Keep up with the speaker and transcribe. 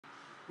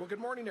Well, good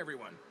morning,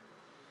 everyone.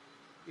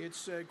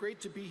 It's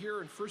great to be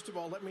here. And first of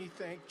all, let me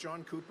thank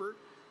John Cooper,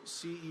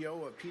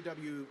 CEO of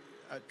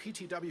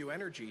PTW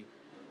Energy,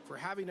 for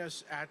having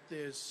us at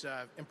this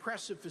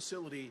impressive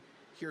facility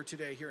here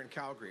today, here in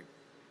Calgary.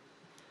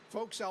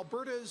 Folks,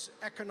 Alberta's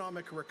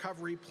economic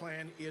recovery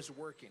plan is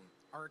working.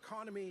 Our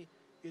economy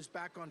is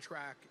back on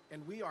track,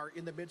 and we are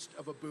in the midst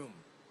of a boom.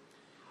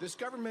 This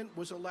government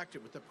was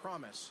elected with the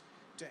promise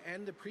to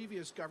end the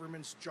previous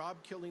government's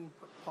job-killing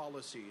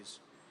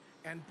policies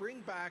and bring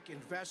back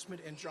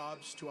investment and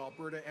jobs to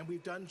Alberta, and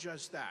we've done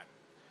just that.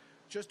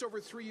 Just over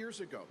 3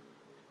 years ago,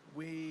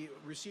 we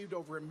received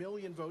over 1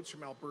 million votes from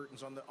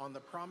Albertans on the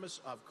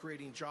promise of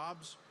creating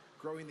jobs,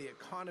 growing the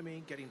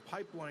economy, getting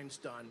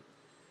pipelines done,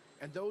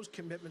 and those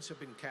commitments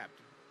have been kept.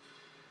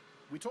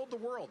 We told the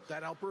world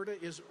that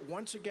Alberta is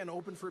once again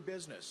open for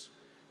business,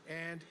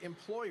 and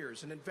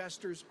employers and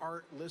investors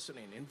are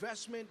listening.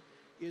 Investment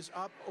is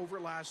up over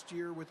last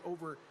year with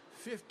over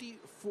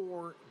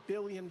 $54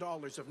 billion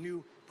of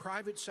new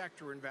private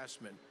sector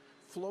investment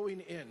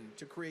flowing in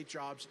to create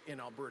jobs in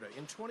Alberta.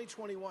 In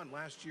 2021,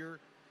 last year,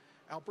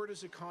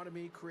 Alberta's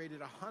economy created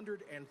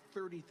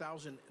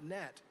 130,000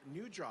 net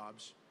new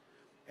jobs,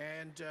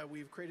 and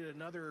we've created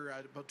another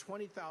about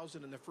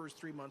 20,000 in the first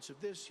 3 months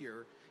of this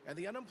year, and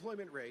the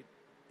unemployment rate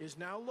is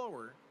now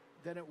lower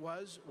than it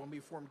was when we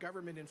formed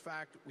government. In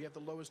fact, we have the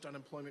lowest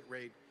unemployment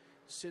rate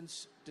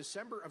since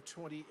December of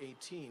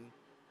 2018,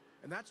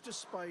 and that's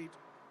despite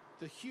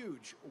the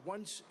huge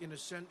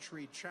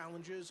once-in-a-century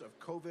challenges of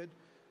COVID,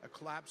 a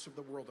collapse of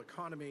the world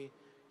economy,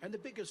 and the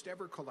biggest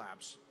ever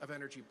collapse of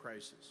energy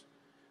prices.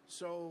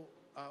 So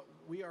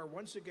we are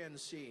once again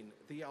seeing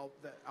the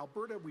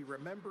Alberta we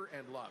remember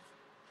and love,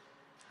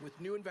 with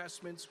new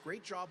investments,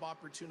 great job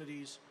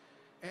opportunities,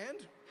 and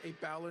a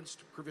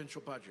balanced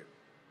provincial budget.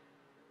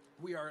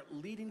 We are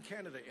leading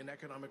Canada in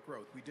economic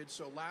growth. We did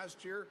so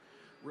last year.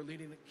 We're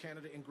leading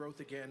Canada in growth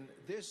again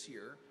this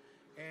year,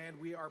 and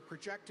we are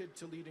projected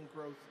to lead in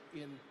growth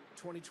in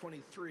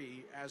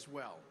 2023 as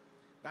well.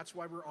 That's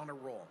why we're on a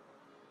roll.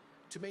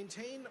 To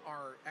maintain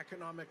our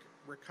economic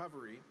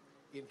recovery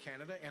in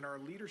Canada and our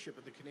leadership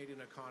of the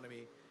Canadian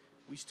economy,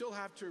 we still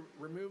have to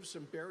remove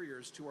some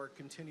barriers to our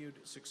continued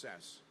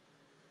success.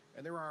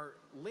 And there are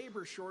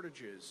labor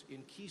shortages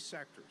in key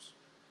sectors.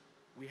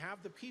 We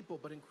have the people,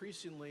 but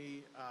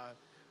increasingly,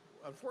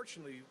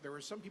 unfortunately, there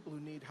are some people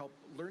who need help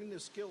learning the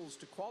skills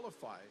to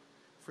qualify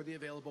for the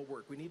available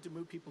work. We need to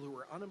move people who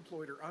are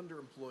unemployed or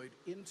underemployed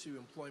into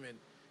employment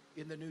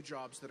in the new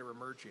jobs that are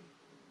emerging.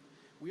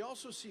 We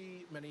also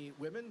see many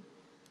women,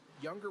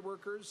 younger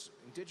workers,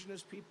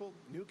 Indigenous people,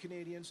 new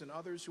Canadians, and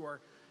others who are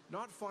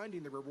not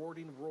finding the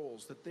rewarding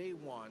roles that they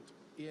want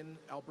in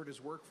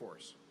Alberta's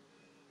workforce.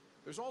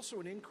 There's also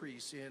an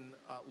increase in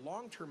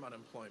long-term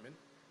unemployment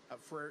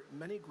for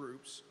many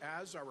groups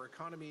as our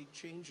economy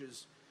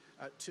changes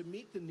to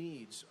meet the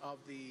needs of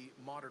the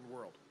modern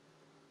world.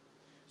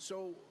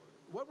 So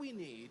what we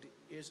need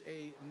is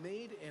a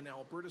Made in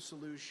Alberta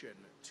solution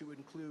to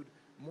include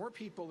more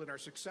people in our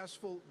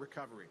successful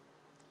recovery.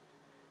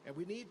 And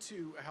we need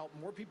to help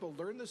more people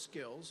learn the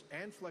skills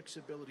and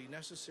flexibility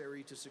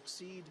necessary to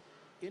succeed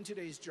in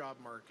today's job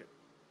market.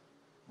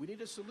 We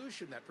need a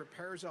solution that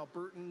prepares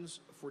Albertans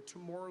for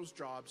tomorrow's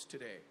jobs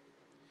today,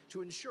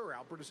 to ensure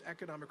Alberta's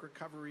economic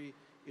recovery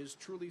is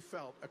truly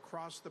felt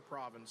across the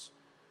province.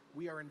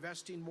 We are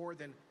investing more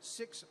than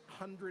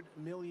 $600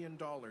 million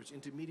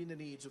into meeting the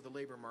needs of the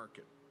labor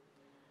market.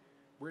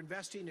 We're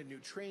investing in new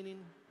training,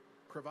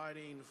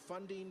 providing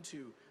funding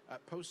to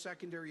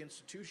post-secondary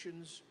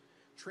institutions,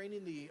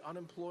 training the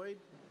unemployed,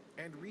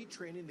 and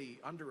retraining the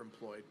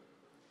underemployed.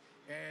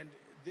 And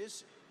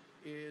this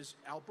is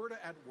Alberta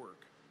at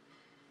Work.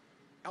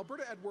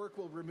 Alberta at Work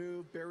will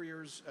remove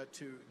barriers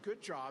to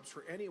good jobs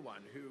for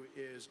anyone who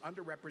is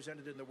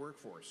underrepresented in the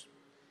workforce,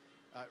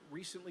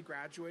 recently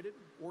graduated,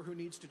 or who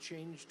needs to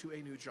change to a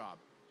new job.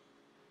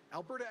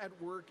 Alberta at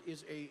Work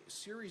is a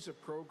series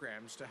of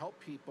programs to help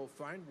people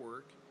find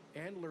work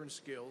and learn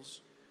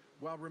skills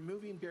while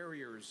removing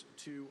barriers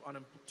to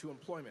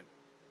employment.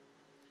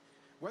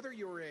 Whether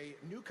you're a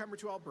newcomer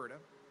to Alberta,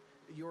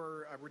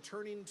 you're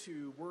returning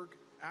to work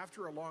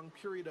after a long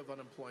period of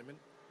unemployment,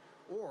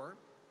 or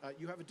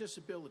you have a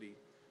disability,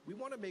 we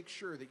want to make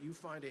sure that you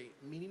find a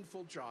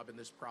meaningful job in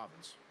this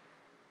province.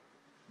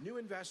 New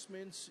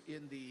investments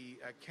in the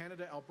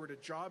Canada-Alberta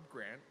Job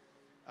Grant,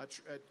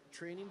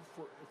 training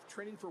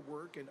for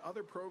work, and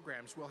other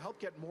programs will help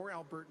get more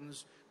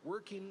Albertans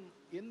working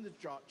in the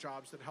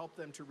jobs that help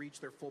them to reach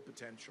their full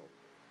potential.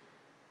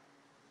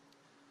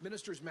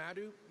 Ministers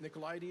Madu,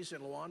 Nicolaides,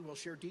 and Luan will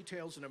share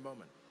details in a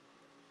moment.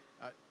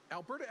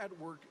 Alberta at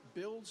Work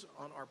builds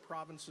on our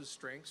province's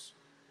strengths,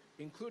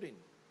 including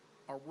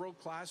our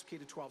world-class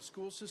K-12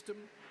 school system,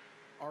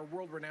 our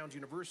world-renowned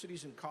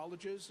universities and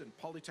colleges and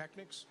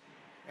polytechnics,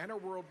 and our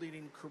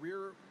world-leading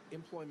career,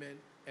 employment,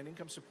 and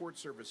income support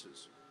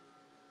services.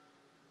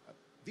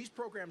 These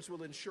programs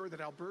will ensure that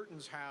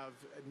Albertans have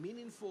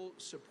meaningful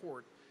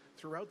support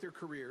throughout their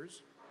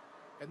careers,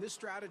 and this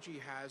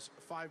strategy has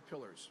 5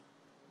 pillars.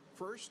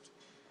 First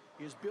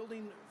is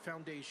building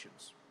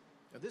foundations.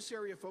 Now, this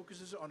area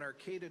focuses on our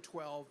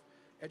K-12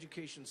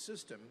 education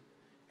system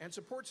and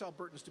supports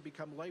Albertans to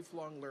become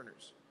lifelong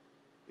learners.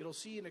 It'll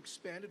see an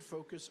expanded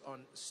focus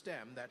on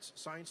STEM, that's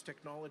science,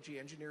 technology,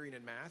 engineering,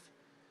 and math,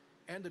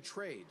 and the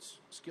trades,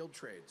 skilled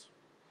trades.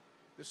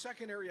 The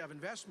second area of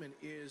investment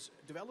is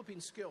developing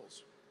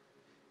skills.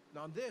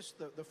 Now, on this,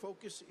 the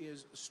focus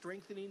is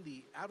strengthening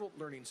the adult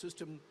learning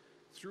system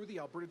through the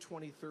Alberta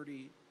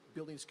 2030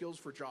 Building Skills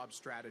for Jobs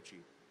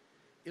strategy.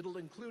 It'll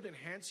include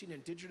enhancing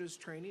Indigenous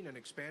training and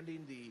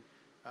expanding the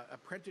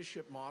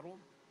apprenticeship model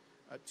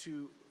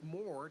to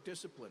more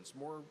disciplines,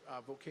 more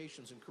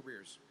vocations and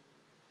careers.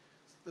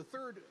 The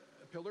third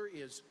pillar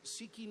is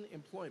seeking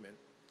employment,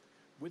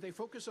 with a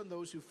focus on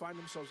those who find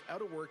themselves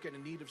out of work and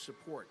in need of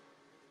support.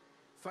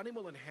 Funding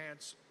will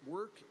enhance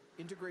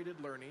work-integrated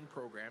learning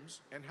programs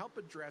and help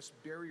address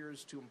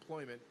barriers to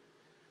employment,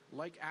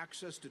 like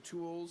access to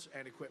tools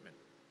and equipment.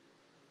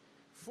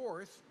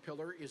 Fourth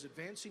pillar is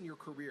advancing your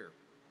career.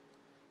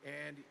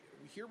 And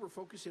here we're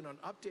focusing on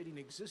updating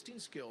existing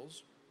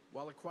skills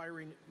while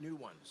acquiring new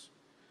ones.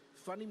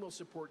 Funding will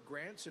support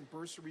grants and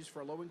bursaries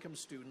for low-income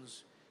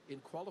students in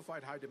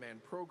qualified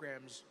high-demand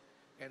programs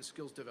and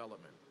skills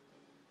development.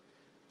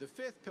 The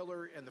fifth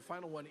pillar and the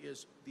final one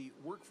is the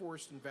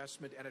workforce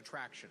investment and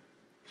attraction.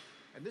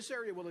 And this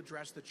area will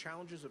address the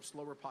challenges of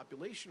slower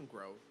population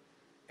growth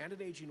and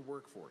an aging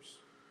workforce.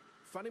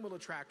 Funding will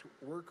attract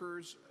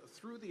workers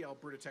through the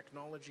Alberta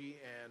Technology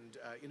and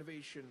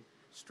Innovation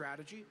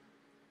Strategy,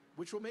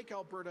 which will make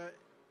Alberta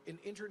an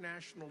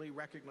internationally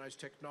recognized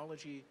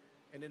technology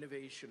and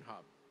innovation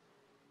hub.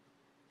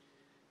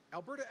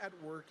 Alberta at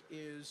Work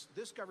is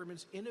this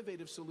government's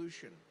innovative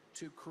solution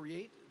to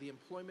create the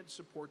employment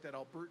support that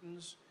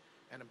Albertans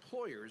and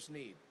employers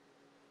need.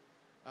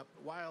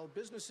 While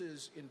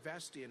businesses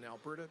invest in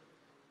Alberta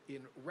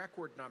in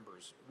record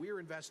numbers, we are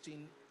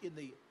investing in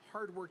the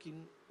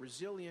hardworking,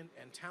 resilient,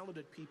 and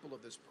talented people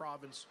of this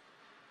province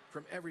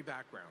from every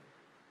background.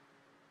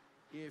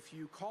 If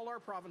you call our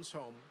province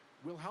home,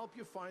 we'll help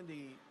you find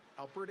the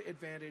Alberta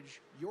Advantage,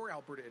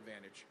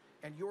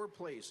 and your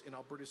place in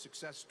Alberta's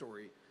success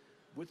story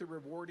with a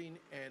rewarding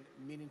and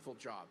meaningful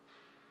job.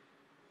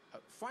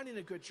 Finding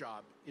a good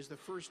job is the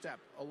first step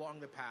along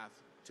the path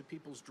to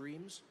people's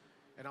dreams,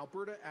 and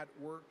Alberta at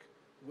Work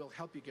will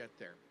help you get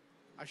there.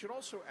 I should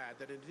also add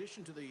that in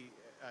addition to the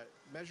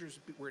measures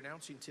we're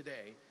announcing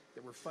today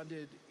that were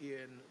funded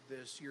in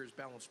this year's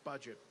balanced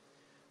budget,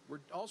 we're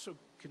also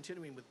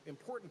continuing with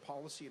important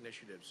policy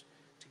initiatives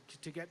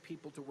to get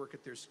people to work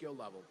at their skill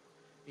level,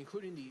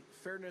 including the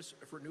Fairness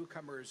for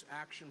Newcomers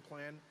Action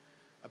Plan,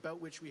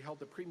 about which we held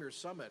the Premier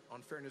Summit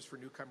on Fairness for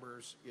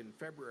Newcomers in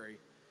February.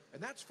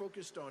 And that's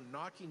focused on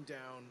knocking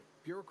down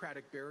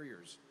bureaucratic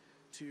barriers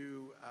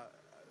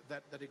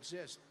that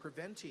exist,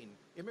 preventing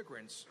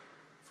immigrants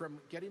from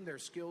getting their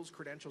skills,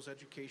 credentials,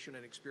 education,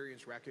 and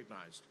experience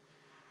recognized.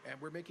 And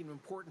we're making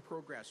important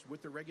progress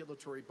with the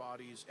regulatory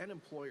bodies and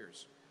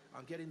employers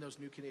on getting those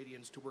new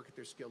Canadians to work at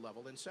their skill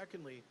level. And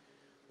secondly,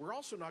 we're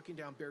also knocking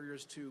down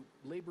barriers to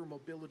labor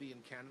mobility in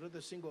Canada.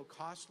 The single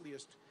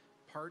costliest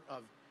part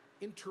of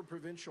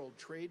interprovincial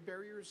trade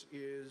barriers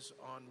is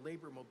on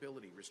labor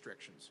mobility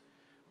restrictions.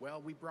 Well,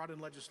 we brought in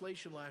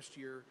legislation last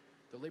year,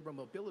 the Labor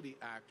Mobility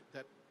Act,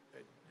 that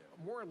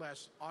more or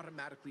less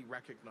automatically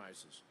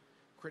recognizes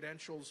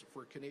credentials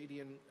for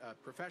Canadian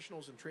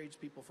professionals and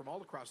tradespeople from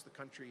all across the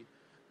country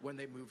when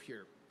they move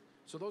here.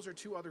 So those are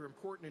two other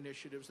important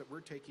initiatives that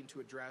we're taking to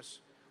address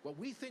what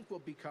we think will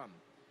become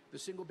the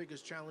single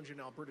biggest challenge in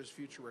Alberta's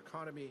future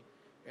economy,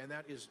 and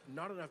that is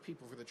not enough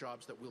people for the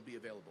jobs that will be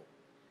available.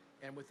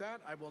 And with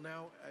that, I will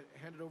now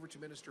hand it over to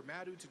Minister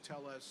Madu to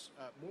tell us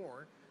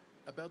more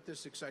about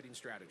this exciting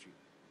strategy.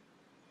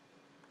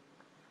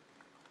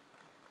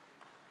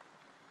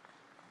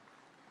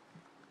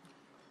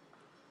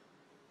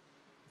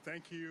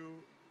 Thank you,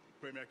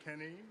 Premier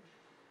Kenney,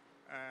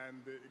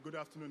 and good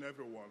afternoon,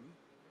 everyone.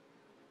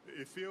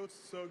 It feels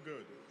so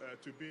good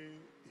to be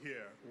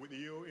here with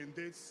you in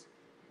this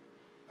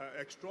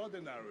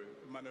extraordinary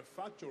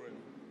manufacturing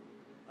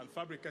and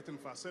fabricating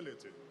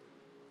facility.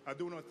 I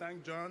do want to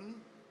thank John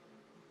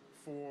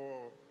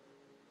for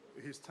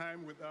his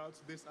time with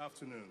us this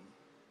afternoon.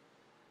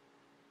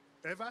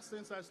 Ever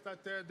since I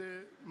started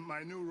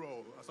my new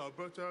role as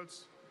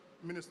Alberta's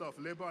Minister of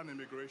Labour and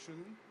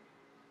Immigration,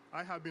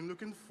 I have been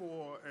looking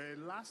for a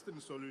lasting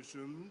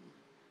solution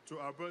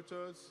to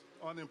Alberta's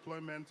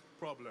unemployment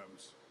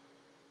problems.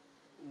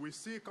 We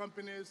see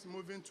companies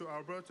moving to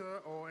Alberta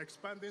or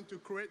expanding to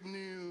create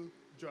new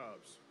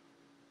jobs,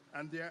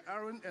 and there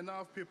aren't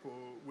enough people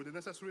with the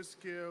necessary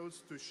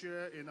skills to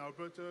share in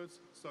Alberta's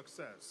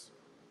success.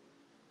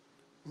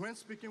 When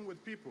speaking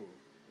with people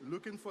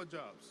looking for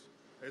jobs,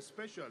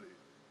 especially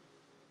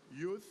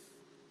youth,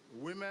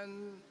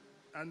 women,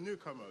 and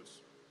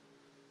newcomers,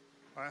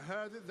 I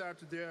heard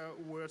that there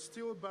were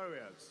still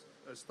barriers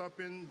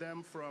stopping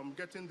them from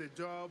getting the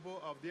job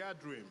of their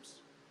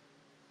dreams.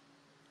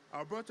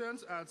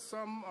 Albertans are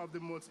some of the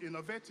most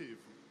innovative,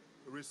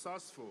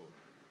 resourceful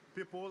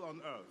people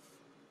on earth,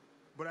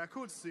 but I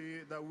could see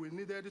that we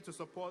needed to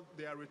support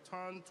their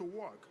return to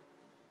work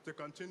to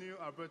continue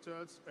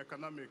Alberta's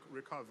economic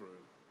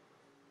recovery.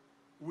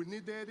 We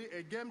needed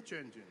a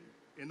game-changing,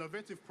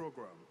 innovative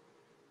program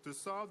to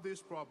solve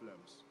these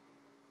problems.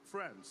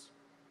 Friends,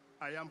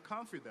 I am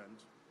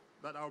confident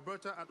that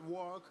Alberta at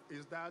Work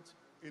is that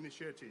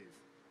initiative.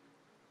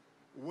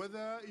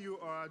 Whether you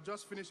are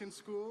just finishing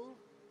school,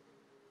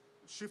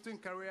 shifting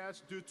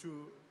careers due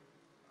to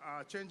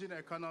a changing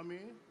economy,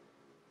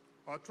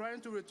 or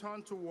trying to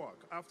return to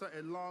work after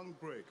a long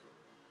break,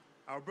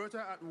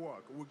 Alberta at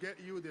Work will get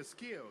you the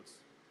skills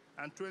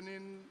and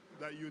training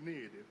that you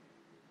need.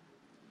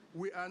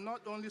 We are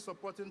not only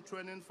supporting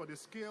training for the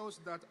skills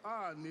that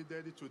are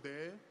needed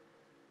today,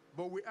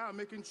 but we are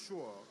making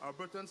sure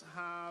Albertans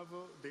have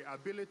the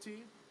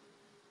ability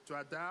to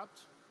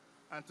adapt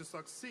and to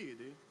succeed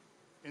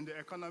in the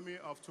economy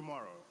of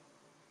tomorrow.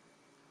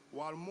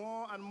 While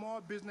more and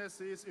more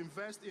businesses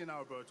invest in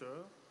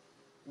Alberta,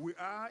 we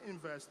are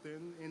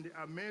investing in the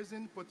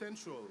amazing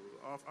potential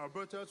of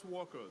Alberta's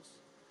workers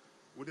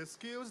with the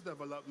skills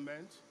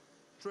development,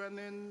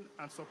 training,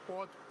 and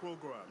support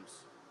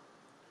programs.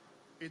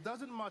 It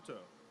doesn't matter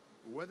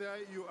whether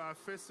you are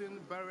facing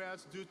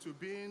barriers due to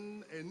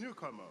being a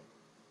newcomer,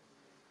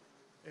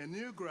 a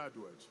new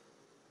graduate,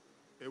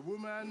 a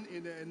woman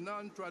in a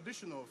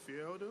non-traditional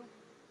field,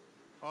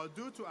 or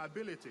due to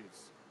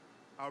abilities,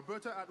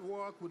 Alberta at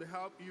Work would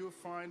help you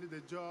find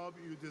the job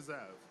you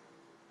deserve.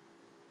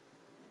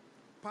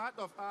 Part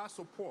of our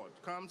support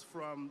comes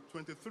from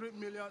 $23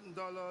 million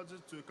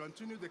to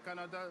continue the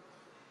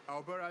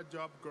Canada-Alberta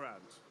Job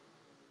Grant.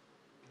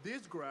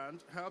 This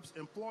grant helps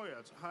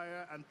employers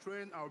hire and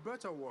train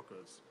Alberta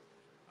workers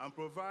and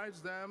provides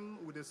them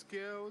with the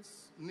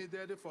skills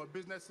needed for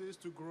businesses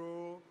to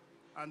grow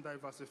and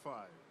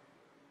diversify.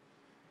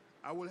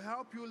 I will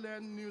help you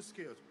learn new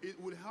skills. It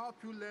will help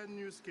you learn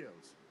new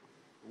skills,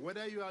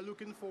 whether you are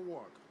looking for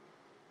work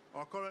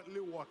or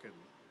currently working.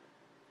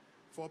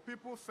 For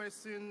people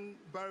facing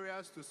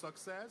barriers to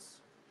success,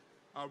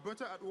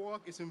 Alberta at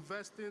Work is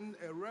investing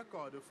a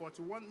record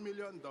 $41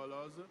 million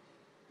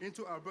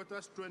into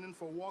Alberta's Training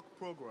for Work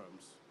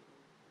programs.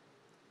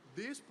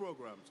 These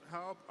programs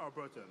help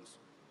Albertans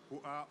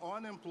who are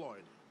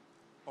unemployed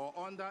or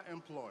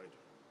underemployed,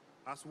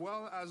 as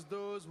well as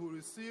those who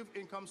receive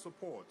income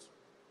support.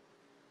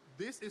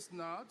 This is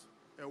not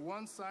a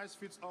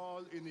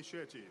one-size-fits-all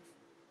initiative.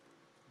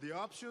 The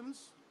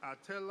options are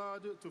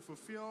tailored to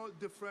fulfill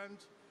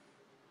different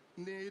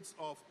needs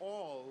of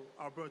all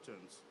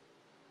Albertans.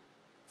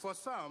 For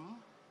some,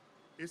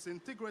 it's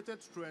integrated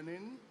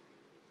training,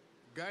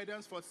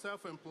 guidance for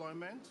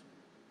self-employment,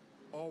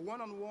 or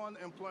one-on-one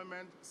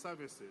employment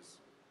services.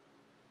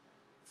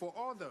 For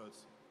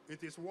others,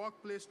 it is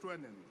workplace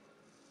training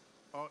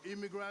or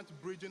immigrant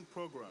bridging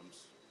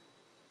programs.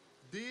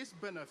 These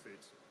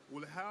benefits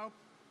will help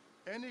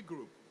any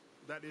group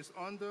that is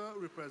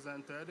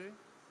underrepresented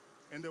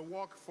in the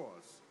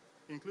workforce,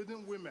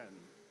 including women,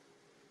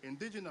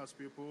 Indigenous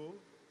people,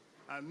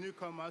 and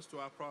newcomers to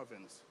our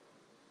province.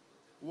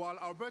 While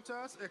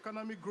Alberta's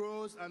economy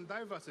grows and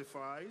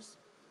diversifies,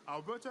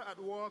 Alberta at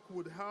Work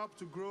would help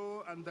to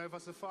grow and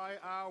diversify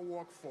our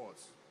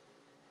workforce.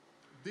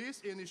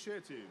 These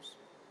initiatives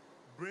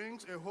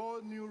brings a whole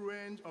new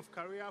range of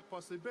career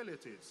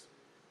possibilities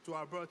to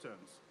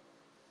Albertans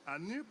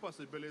and new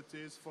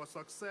possibilities for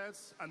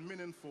success and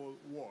meaningful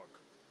work.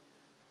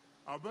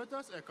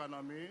 Alberta's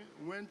economy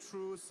went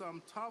through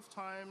some tough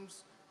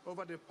times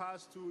over the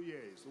past 2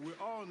 years. We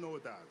all know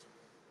that.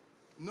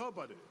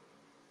 Nobody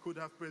could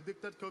have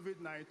predicted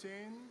COVID-19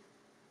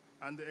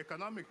 and the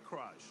economic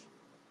crash.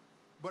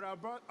 But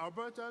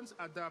Albertans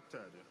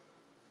adapted.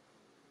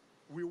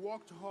 We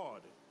worked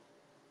hard,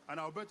 and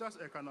Alberta's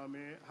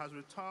economy has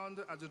returned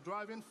as a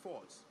driving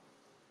force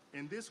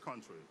in this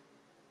country.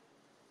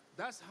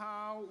 That's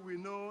how we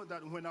know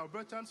that when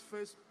Albertans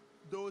face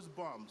those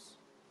bumps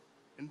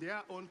in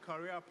their own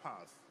career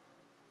path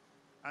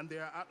and they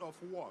are out of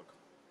work,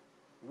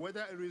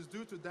 whether it is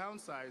due to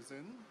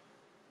downsizing,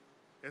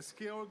 a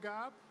skill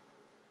gap,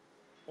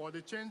 or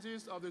the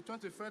changes of the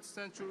 21st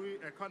century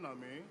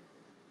economy,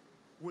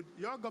 with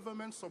your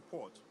government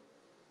support,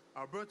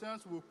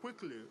 Albertans will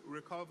quickly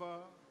recover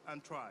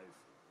and thrive.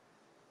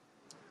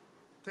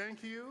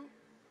 Thank you.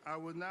 I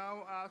will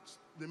now ask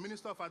the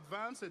Minister of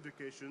Advanced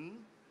Education,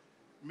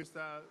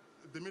 Mr.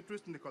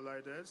 Demetrios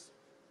Nicolaides,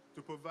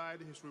 to provide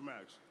his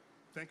remarks.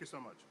 Thank you so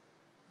much.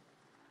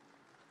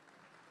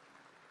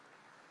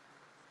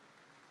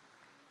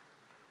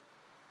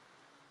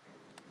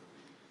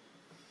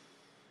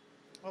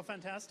 Well,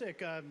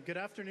 fantastic. Good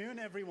afternoon,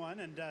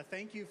 everyone, and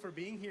thank you for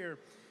being here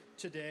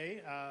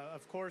today.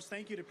 Of course,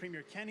 thank you to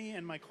Premier Kenney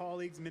and my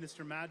colleagues,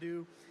 Minister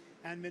Madu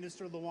and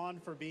Minister Luan,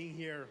 for being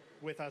here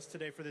with us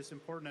today for this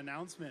important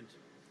announcement.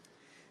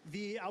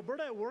 The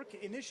Alberta at Work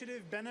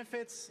initiative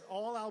benefits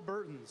all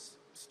Albertans,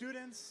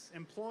 students,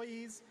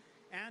 employees,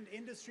 and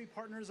industry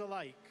partners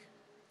alike.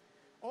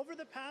 Over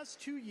the past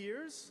 3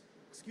 years,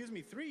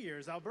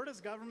 Alberta's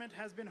government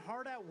has been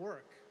hard at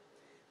work,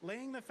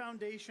 laying the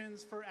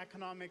foundations for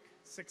economic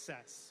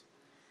success.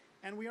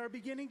 And we are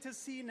beginning to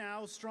see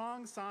now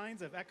strong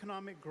signs of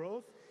economic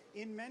growth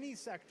in many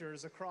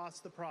sectors across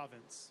the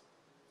province.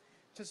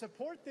 To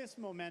support this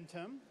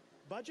momentum,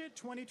 Budget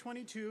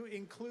 2022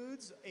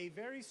 includes a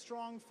very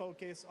strong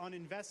focus on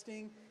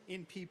investing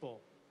in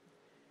people.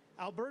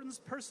 Albertans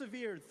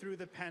persevered through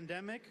the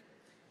pandemic,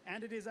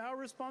 and it is our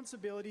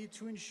responsibility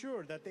to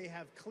ensure that they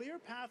have clear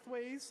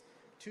pathways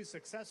to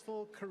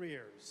successful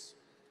careers.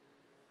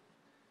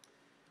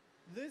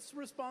 This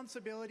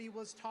responsibility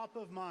was top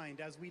of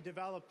mind as we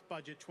developed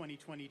Budget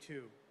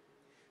 2022.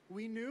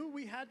 We knew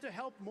we had to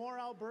help more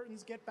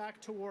Albertans get back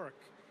to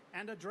work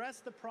and address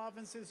the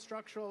province's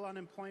structural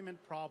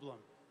unemployment problem.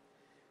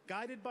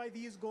 Guided by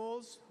these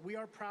goals, we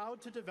are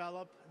proud to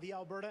develop the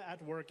Alberta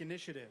at Work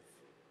initiative.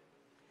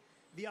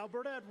 The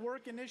Alberta at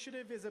Work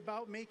initiative is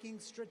about making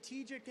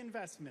strategic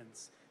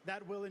investments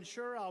that will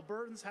ensure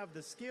Albertans have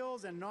the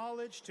skills and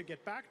knowledge to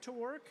get back to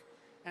work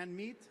and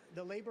meet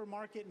the labor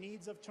market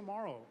needs of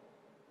tomorrow.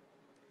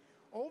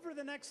 Over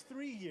the next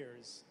 3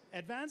 years,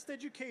 Advanced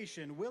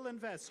Education will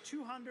invest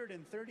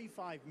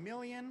 $235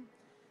 million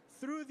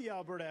through the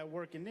Alberta at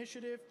Work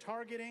initiative,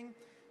 targeting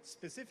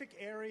specific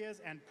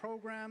areas and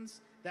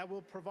programs that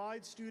will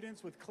provide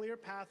students with clear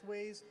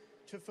pathways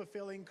to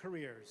fulfilling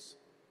careers.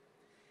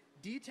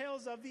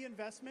 Details of the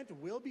investment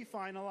will be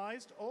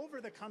finalized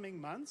over the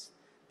coming months,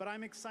 but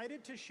I'm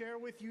excited to share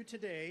with you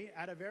today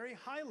at a very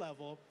high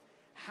level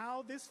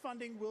how this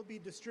funding will be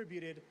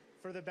distributed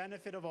for the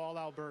benefit of all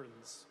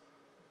Albertans.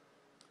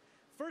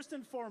 First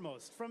and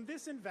foremost, from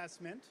this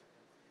investment,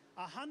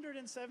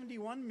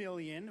 $171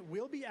 million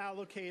will be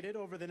allocated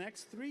over the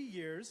next 3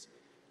 years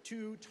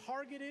to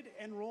targeted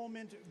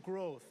enrollment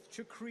growth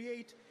to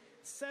create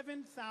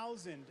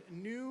 7,000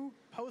 new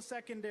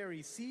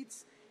post-secondary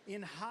seats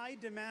in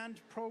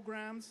high-demand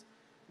programs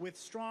with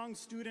strong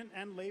student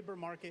and labor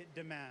market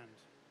demand.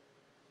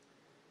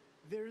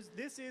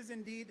 This is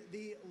indeed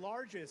the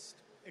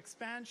largest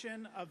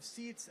expansion of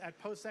seats at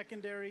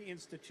post-secondary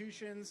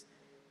institutions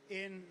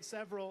in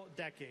several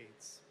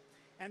decades.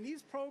 And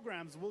these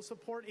programs will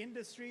support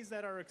industries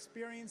that are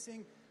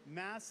experiencing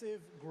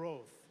massive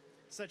growth,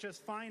 such as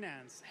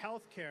finance,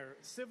 healthcare,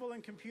 civil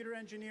and computer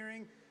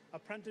engineering,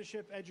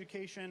 apprenticeship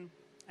education,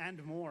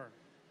 and more.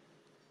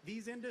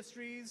 These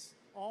industries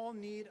all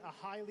need a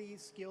highly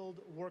skilled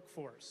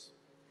workforce.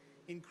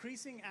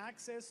 Increasing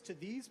access to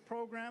these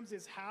programs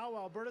is how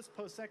Alberta's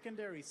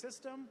post-secondary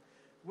system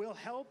will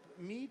help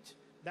meet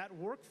that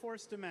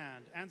workforce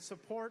demand and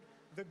support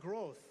the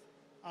growth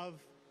of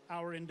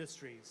our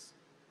industries.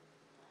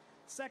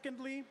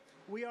 Secondly,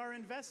 we are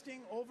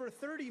investing over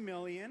 $30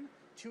 million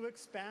to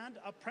expand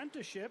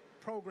apprenticeship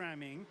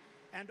programming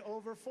and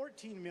over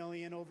 $14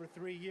 million over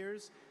 3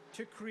 years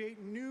to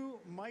create new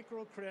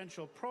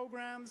micro-credential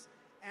programs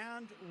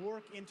and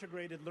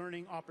work-integrated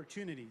learning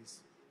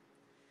opportunities.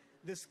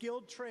 The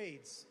skilled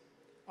trades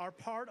are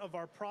part of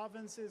our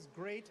province's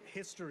great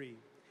history,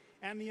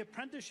 and the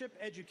apprenticeship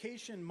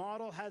education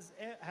model has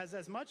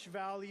as much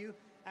value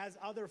as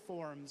other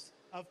forms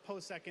of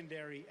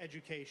post-secondary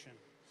education.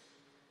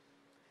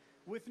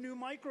 With new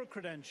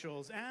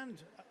micro-credentials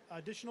and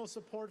additional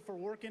support for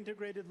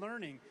work-integrated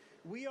learning,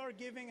 we are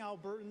giving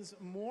Albertans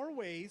more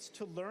ways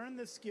to learn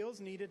the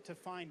skills needed to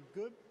find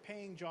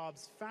good-paying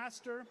jobs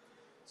faster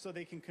so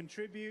they can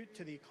contribute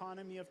to the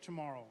economy of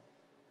tomorrow.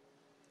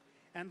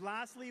 And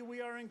lastly, we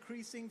are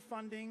increasing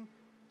funding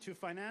to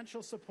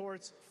financial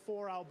supports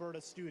for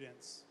Alberta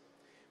students,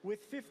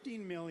 with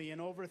 $15 million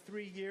over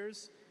 3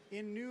 years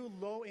in new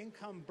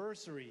low-income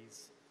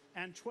bursaries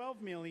and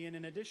 $12 million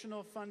in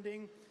additional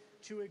funding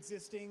to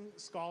existing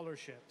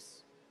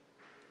scholarships.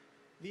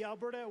 The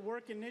Alberta at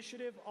Work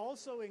initiative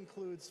also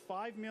includes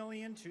 $5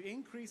 million to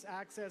increase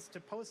access to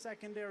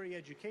post-secondary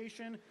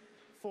education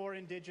for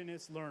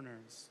Indigenous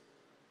learners.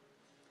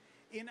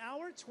 In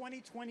our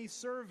 2020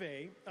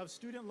 survey of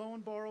student loan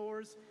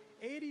borrowers,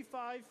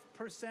 85%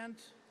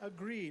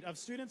 of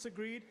students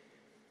agreed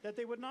that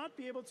they would not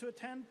be able to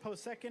attend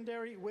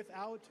post-secondary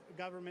without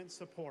government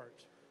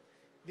support.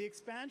 The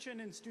expansion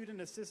in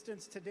student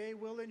assistance today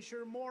will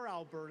ensure more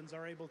Albertans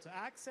are able to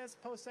access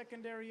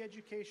post-secondary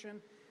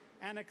education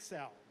and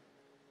excel.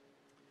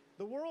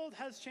 The world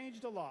has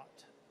changed a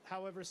lot,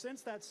 however,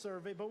 since that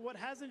survey, but what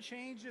hasn't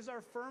changed is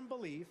our firm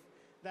belief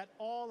that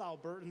all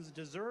Albertans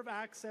deserve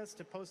access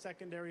to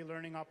post-secondary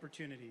learning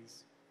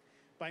opportunities.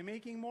 By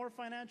making more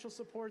financial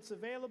supports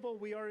available,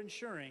 we are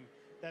ensuring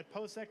that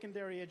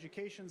post-secondary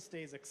education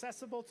stays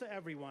accessible to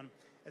everyone,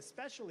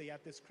 especially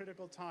at this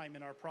critical time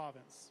in our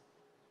province.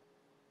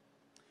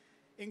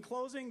 In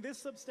closing, this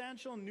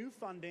substantial new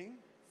funding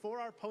for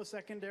our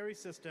post-secondary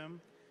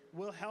system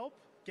will help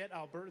get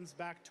Albertans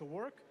back to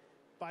work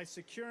by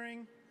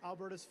securing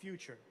Alberta's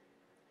future.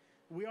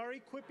 We are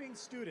equipping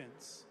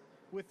students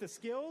with the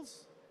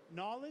skills,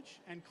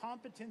 knowledge, and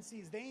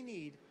competencies they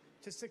need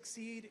to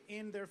succeed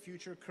in their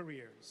future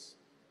careers.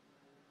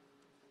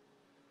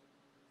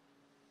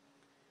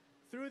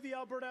 Through the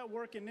Alberta at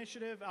Work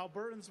initiative,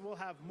 Albertans will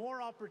have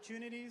more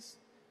opportunities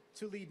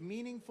to lead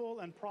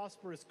meaningful and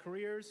prosperous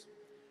careers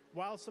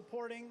while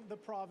supporting the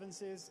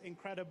province's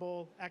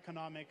incredible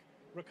economic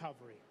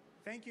recovery.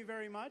 Thank you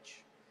very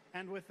much.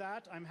 And with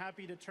that, I'm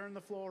happy to turn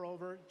the floor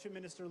over to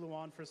Minister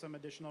Luan for some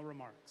additional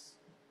remarks.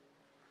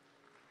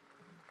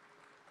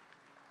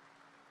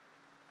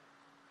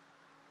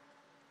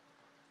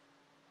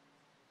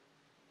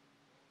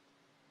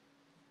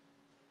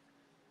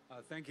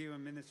 Thank you,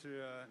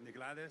 Minister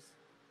Nicolaides.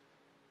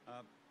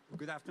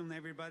 Good afternoon,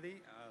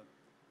 everybody.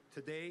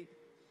 Today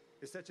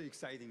is such an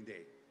exciting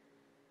day,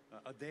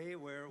 a day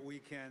where we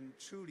can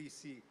truly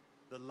see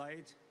the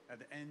light at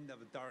the end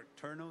of a dark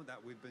tunnel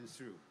that we've been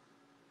through.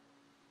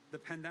 The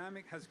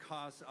pandemic has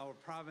caused our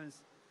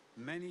province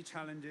many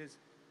challenges,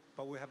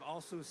 but we have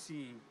also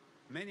seen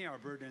many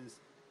Albertans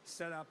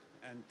set up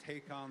and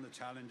take on the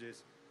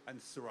challenges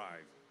and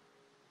thrive.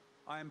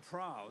 I am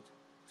proud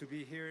to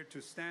be here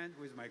to stand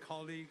with my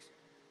colleagues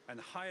and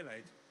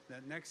highlight the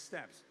next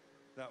steps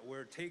that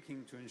we're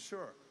taking to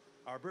ensure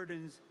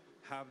Albertans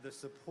have the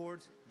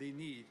support they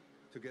need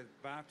to get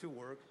back to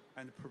work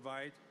and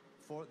provide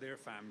for their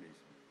families.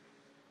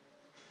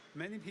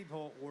 Many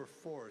people were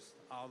forced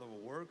out of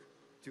work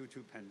due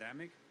to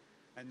pandemic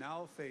and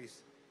now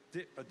face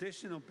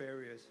additional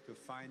barriers to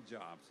find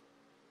jobs.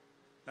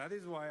 That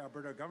is why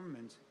Alberta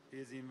government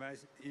is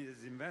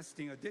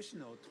investing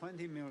additional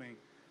 $20 million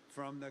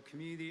from the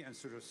Community and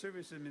Social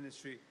Services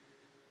Ministry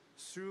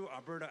through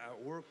Alberta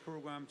at Work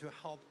program to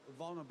help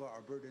vulnerable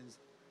Albertans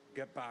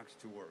get back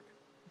to work.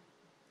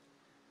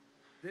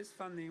 This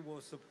funding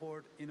will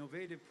support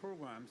innovative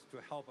programs to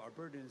help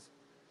Albertans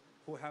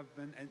who have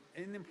been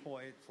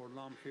unemployed for a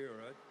long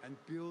period and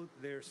build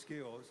their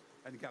skills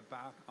and get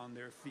back on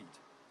their feet.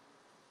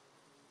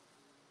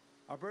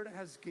 Alberta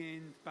has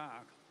gained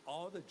back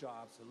all the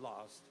jobs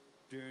lost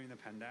during the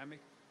pandemic,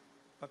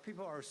 but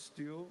people are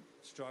still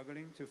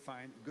struggling to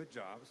find good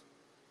jobs,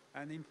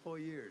 and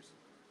employers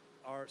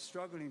are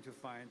struggling to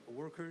find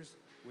workers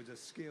with the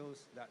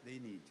skills that they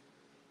need.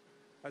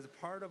 As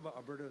part of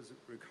Alberta's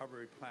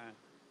recovery plan,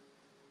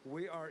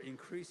 we are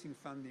increasing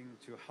funding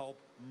to help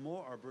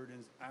more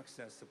Albertans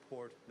access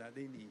support that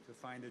they need to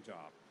find a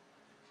job.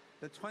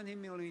 The $20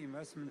 million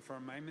investment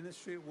from my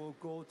ministry will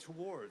go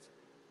towards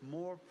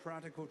more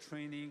practical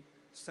training,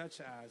 such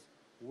as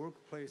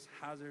workplace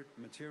hazard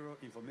material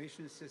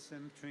information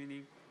system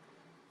training,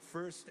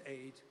 first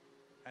aid,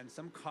 and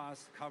some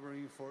costs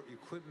covering for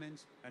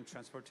equipment and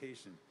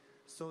transportation,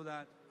 so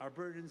that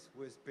Albertans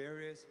with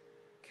barriers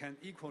can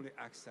equally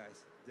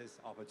access this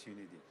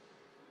opportunity.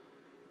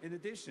 In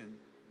addition,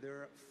 there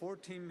are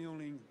 $14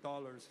 million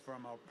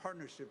from our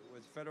partnership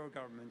with federal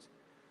government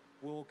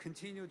will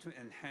continue to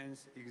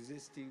enhance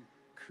existing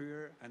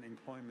career and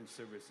employment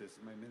services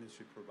my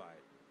ministry provide.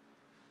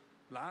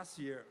 Last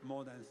year,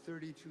 more than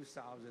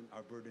 32,000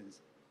 Albertans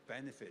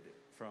benefited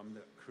from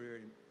the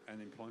career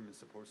and employment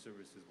support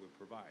services we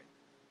provide.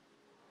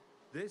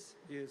 This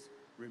is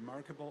a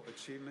remarkable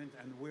achievement,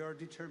 and we are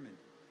determined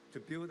to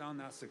build on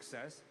that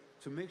success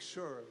to make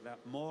sure that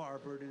more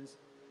Albertans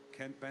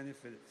can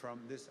benefit from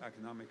this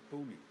economic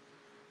booming.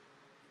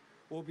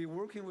 We'll be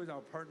working with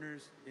our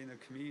partners in the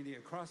community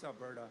across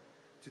Alberta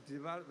to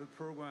develop the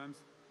programs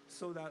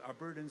so that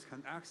Albertans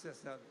can access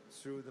that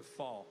through the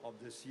fall of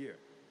this year.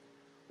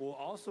 We'll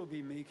also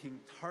be making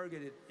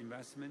targeted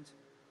investment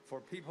for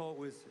people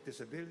with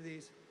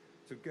disabilities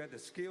to get the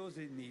skills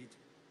they need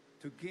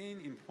to gain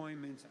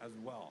employment as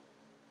well.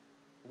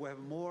 We have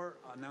more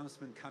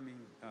announcements coming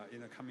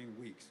in the coming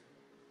weeks.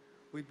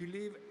 We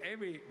believe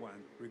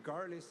everyone,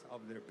 regardless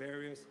of their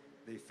barriers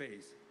they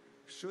face,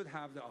 should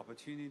have the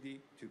opportunity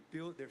to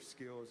build their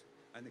skills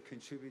and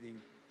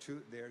contributing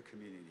to their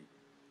community.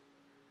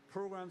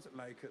 Programs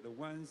like the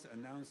ones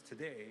announced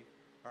today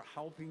are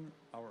helping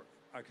our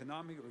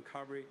economic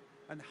recovery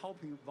and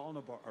helping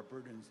vulnerable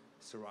Albertans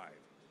thrive.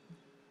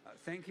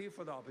 Thank you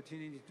for the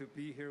opportunity to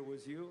be here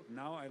with you.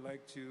 Now I'd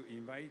like to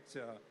invite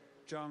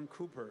John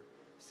Cooper,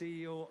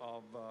 CEO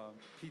of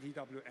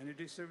PTW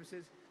Energy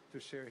Services, to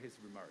share his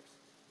remarks.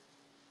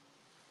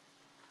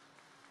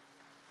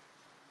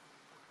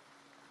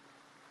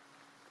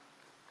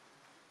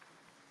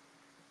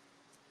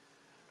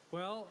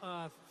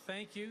 Well,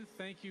 thank you,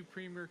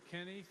 Premier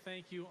Kenney.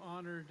 Thank you,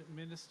 honored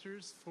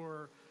ministers,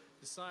 for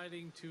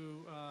deciding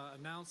to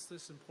announce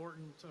this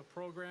important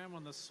program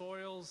on the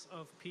soils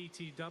of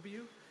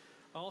PTW.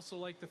 I'd also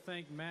like to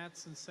thank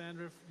Mats and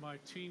Sandra, my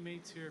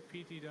teammates here at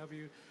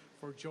PTW,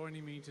 for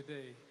joining me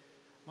today.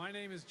 My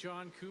name is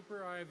John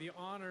Cooper. I have the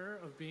honor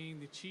of being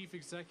the Chief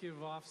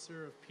Executive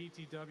Officer of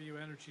PTW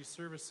Energy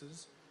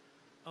Services.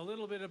 A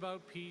little bit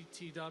about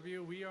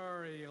PTW. We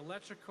are an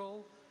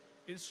electrical,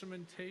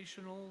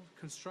 instrumentational,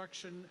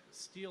 construction,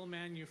 steel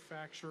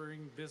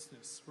manufacturing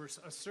business. We're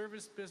a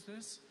service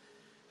business,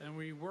 and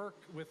we work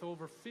with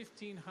over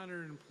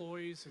 1,500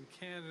 employees in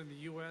Canada and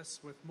the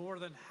U.S., with more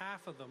than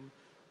half of them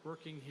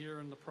working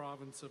here in the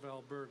province of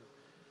Alberta.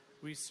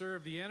 We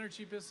serve the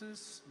energy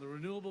business, the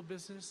renewable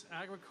business,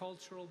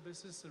 agricultural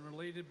business, and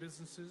related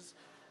businesses,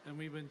 and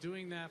we've been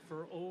doing that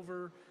for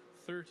over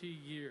 30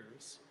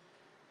 years.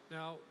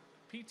 Now,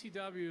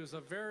 PTW is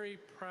a very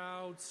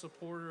proud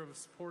supporter of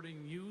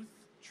supporting youth,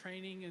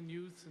 training in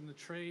youth in the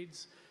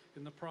trades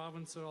in the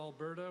province of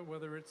Alberta,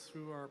 whether it's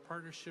through our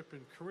partnership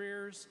in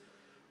careers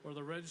or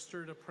the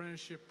Registered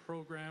Apprenticeship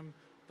Program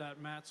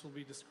that Mats will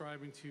be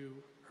describing to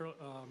you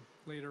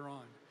later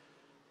on.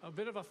 A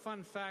bit of a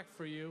fun fact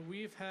for you,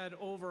 we've had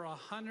over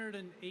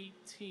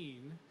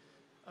 118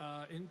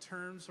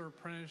 interns or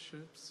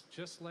apprenticeships,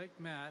 just like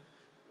Matt,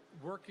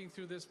 working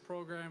through this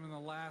program in the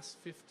last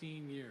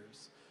 15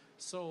 years.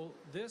 So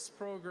this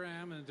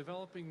program and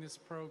developing this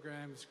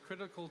program is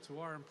critical to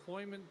our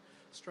employment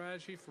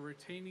strategy for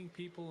retaining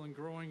people and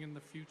growing in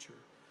the future.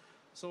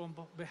 So on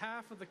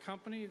behalf of the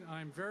company,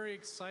 I'm very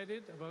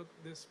excited about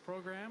this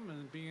program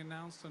and being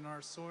announced on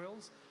our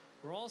soils.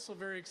 We're also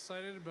very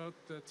excited about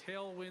the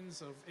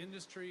tailwinds of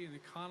industry and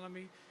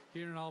economy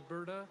here in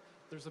Alberta.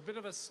 There's a bit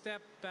of a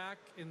step back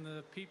in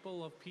the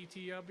people of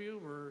PTW.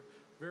 We're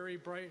very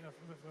bright,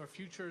 our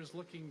future is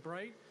looking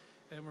bright,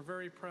 and we're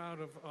very proud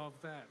of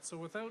that. So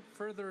without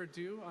further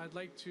ado, I'd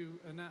like to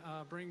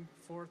bring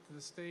forth to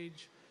the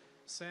stage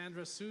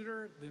Sandra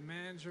Sutter, the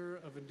Manager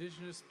of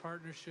Indigenous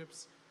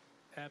Partnerships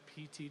at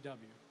PTW.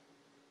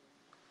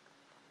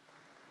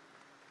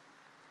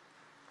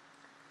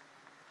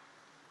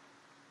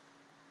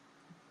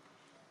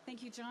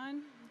 Thank you,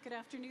 John. Good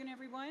afternoon,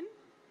 everyone.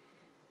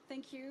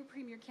 Thank you,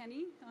 Premier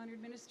Kenney,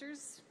 honored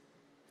ministers,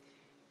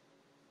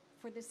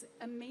 for this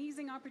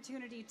amazing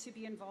opportunity to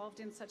be involved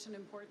in such an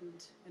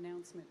important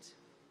announcement.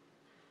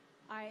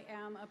 I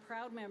am a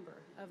proud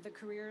member of the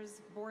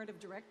Careers Board of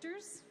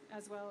Directors,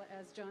 as well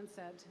as John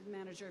said,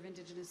 Manager of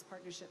Indigenous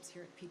Partnerships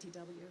here at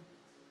PTW.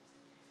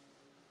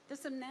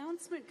 This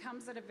announcement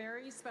comes at a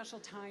very special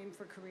time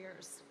for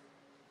Careers.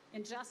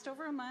 In just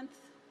over a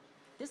month,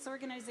 this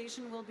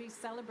organization will be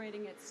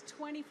celebrating its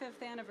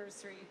 25th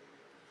anniversary.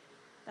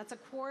 That's a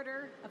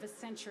quarter of a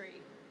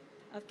century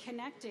of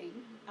connecting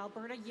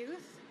Alberta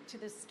youth to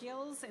the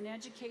skills and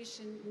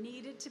education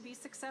needed to be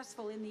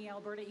successful in the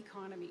Alberta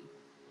economy.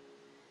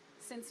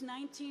 Since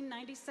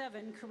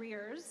 1997,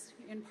 Careers,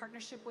 in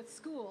partnership with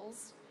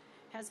schools,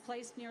 has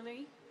placed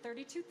nearly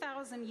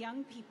 32,000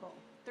 young people,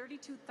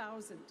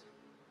 32,000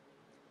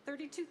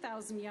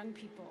 young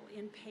people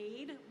in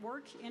paid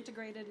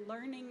work-integrated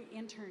learning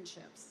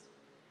internships.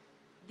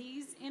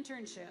 These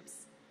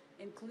internships,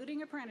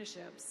 including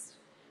apprenticeships,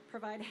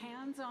 provide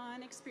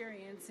hands-on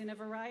experience in a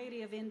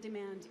variety of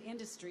in-demand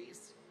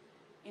industries.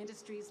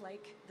 Industries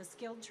like the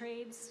skilled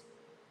trades,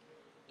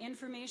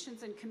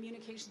 informations and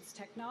communications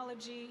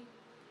technology,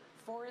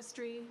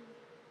 forestry,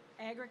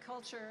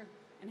 agriculture,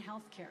 and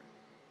healthcare.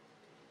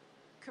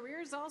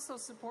 Careers also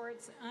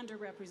supports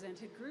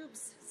underrepresented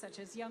groups such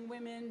as young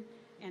women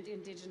and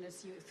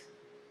Indigenous youth.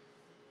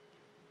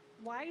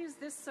 Why is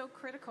this so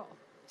critical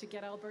to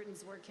get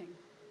Albertans working?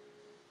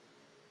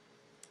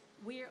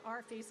 We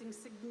are facing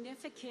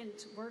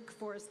significant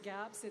workforce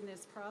gaps in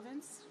this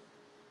province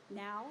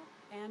now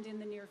and in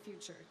the near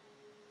future.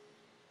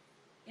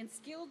 In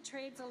skilled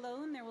trades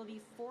alone, there will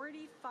be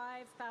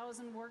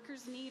 45,000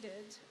 workers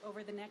needed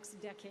over the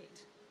next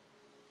decade.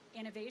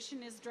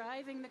 Innovation is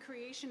driving the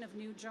creation of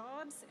new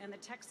jobs, and the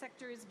tech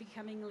sector is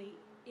becoming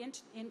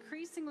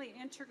increasingly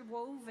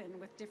interwoven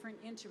with different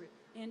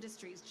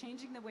industries,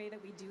 changing the way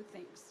that we do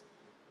things.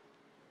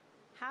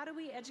 How do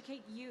we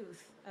educate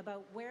youth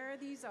about where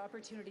these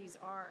opportunities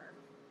are?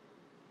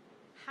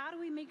 How do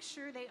we make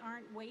sure they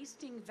aren't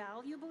wasting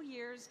valuable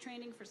years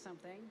training for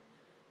something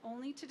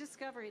only to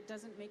discover it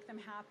doesn't make them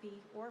happy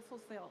or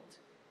fulfilled?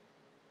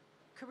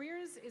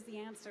 Careers is the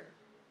answer.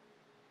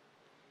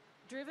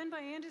 Driven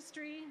by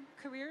industry,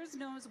 Careers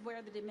knows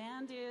where the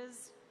demand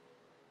is,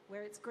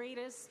 where it's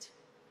greatest,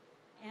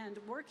 and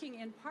working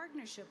in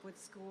partnership with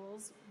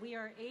schools, we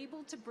are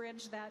able to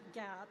bridge that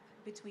gap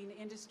between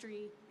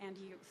industry and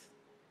youth.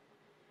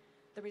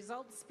 The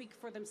results speak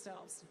for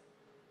themselves.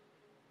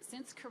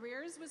 Since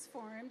Careers was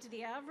formed,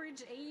 the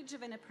average age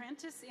of an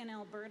apprentice in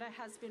Alberta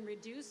has been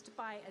reduced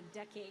by a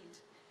decade.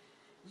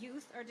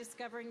 Youth are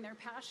discovering their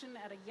passion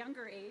at a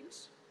younger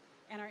age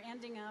and are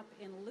ending up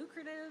in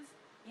lucrative,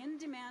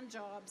 in-demand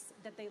jobs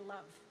that they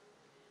love.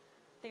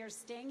 They are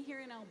staying here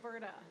in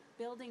Alberta,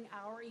 building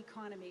our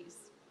economies.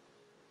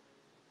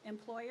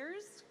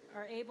 Employers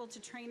are able to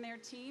train their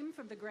team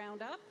from the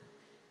ground up,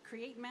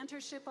 create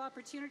mentorship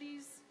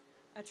opportunities,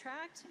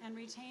 attract and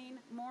retain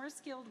more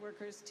skilled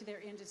workers to their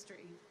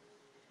industry.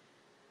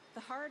 The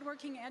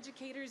hardworking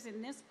educators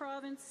in this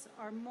province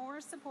are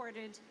more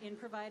supported in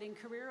providing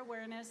career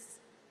awareness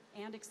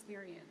and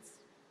experience.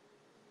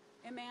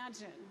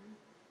 Imagine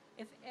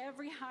if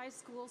every high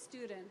school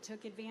student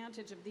took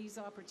advantage of these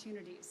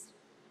opportunities.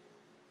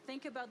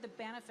 Think about the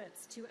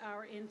benefits to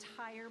our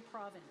entire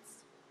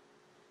province.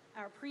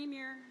 Our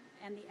Premier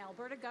and the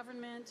Alberta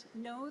government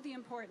know the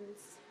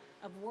importance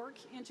of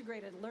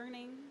work-integrated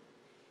learning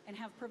and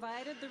have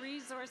provided the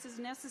resources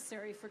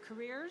necessary for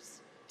Careers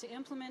to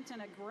implement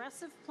an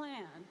aggressive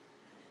plan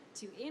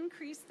to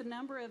increase the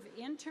number of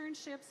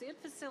internships it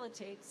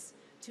facilitates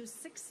to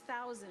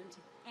 6,000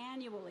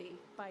 annually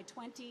by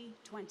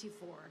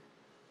 2024.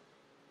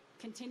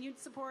 Continued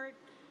support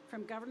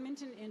from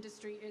government and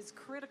industry is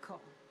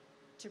critical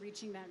to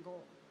reaching that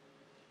goal.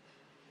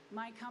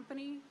 My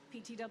company,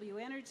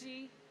 PTW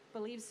Energy,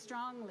 believes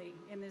strongly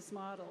in this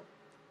model.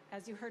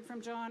 As you heard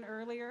from John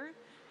earlier,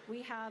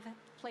 We have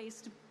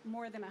placed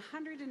more than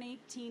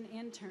 118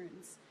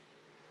 interns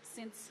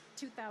since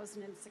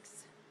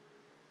 2006.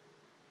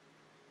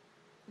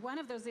 One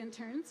of those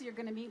interns you're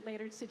going to meet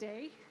later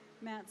today,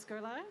 Matt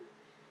Skurla,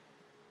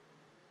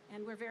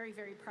 and we're very,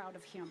 very proud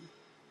of him.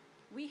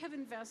 We have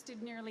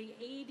invested nearly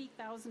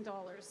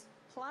 $80,000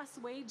 plus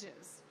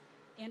wages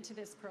into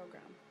this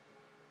program.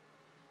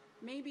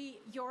 Maybe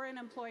you're an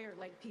employer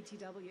like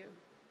PTW.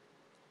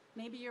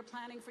 Maybe you're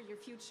planning for your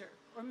future,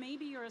 or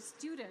maybe you're a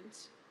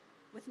student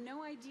with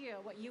no idea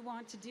what you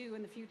want to do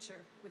in the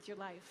future with your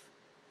life.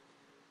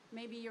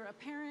 Maybe you're a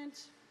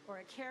parent or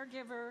a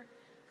caregiver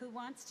who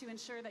wants to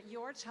ensure that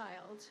your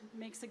child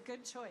makes a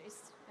good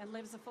choice and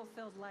lives a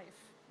fulfilled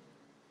life.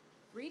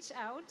 Reach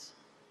out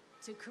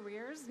to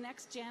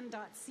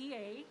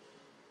careersnextgen.ca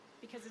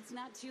because it's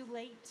not too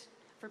late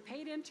for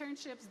paid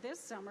internships this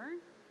summer.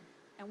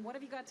 And what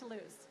have you got to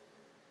lose?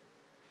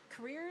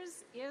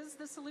 Careers is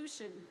the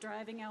solution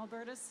driving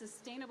Alberta's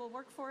sustainable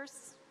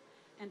workforce,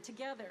 and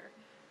together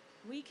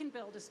we can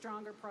build a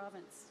stronger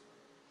province.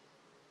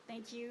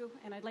 Thank you,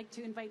 and I'd like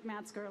to invite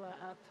Matt Skurla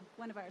up,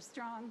 one of our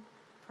strong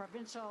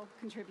provincial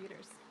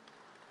contributors.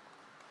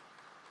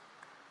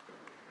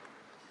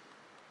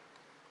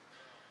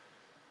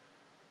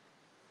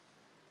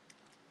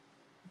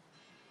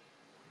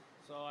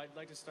 So I'd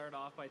like to start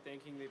off by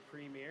thanking the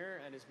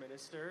Premier and his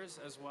ministers,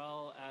 as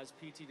well as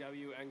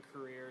PTW and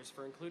Careers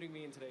for including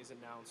me in today's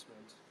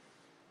announcement.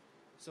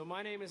 So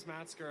my name is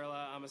Matt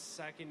Skurla. I'm a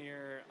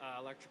second-year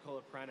electrical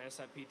apprentice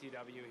at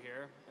PTW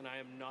here, and I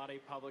am not a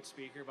public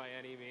speaker by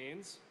any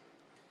means.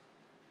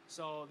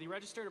 So the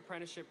Registered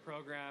Apprenticeship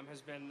Program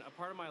has been a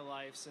part of my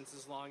life since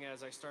as long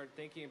as I started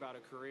thinking about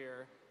a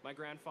career. My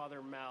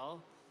grandfather,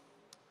 Mel,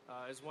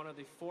 is one of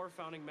the 4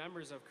 founding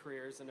members of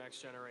Careers, the Next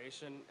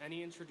Generation, and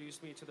he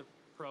introduced me to the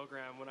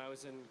program when I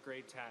was in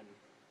grade 10.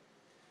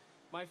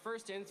 My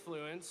first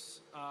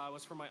influence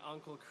was from my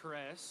uncle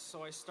Chris,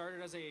 so I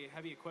started as a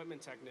heavy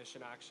equipment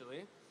technician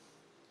actually.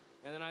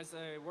 And then as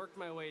I worked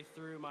my way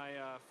through my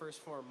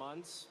first 4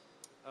 months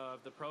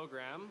of the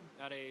program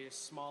at a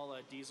small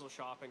diesel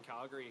shop in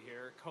Calgary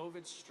here,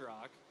 COVID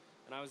struck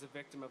and I was a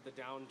victim of the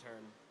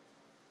downturn.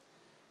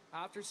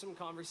 After some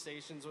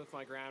conversations with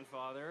my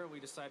grandfather, we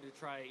decided to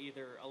try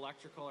either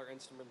electrical or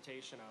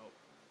instrumentation out.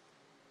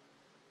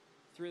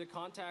 Through the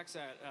contacts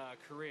at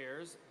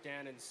Careers,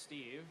 Dan and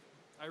Steve,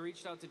 I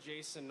reached out to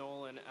Jason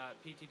Luan at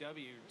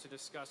PTW to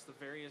discuss the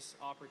various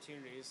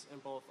opportunities in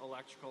both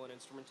electrical and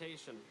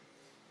instrumentation,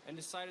 and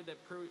decided that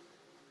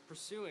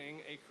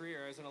pursuing a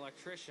career as an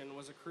electrician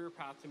was a career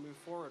path to move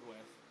forward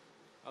with.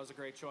 That was a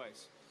great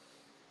choice.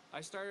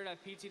 I started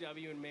at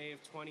PTW in May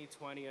of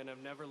 2020 and have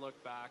never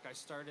looked back. I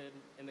started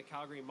in the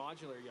Calgary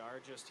Modular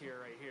Yard, just here,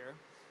 right here,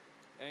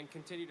 and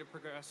continue to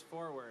progress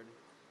forward.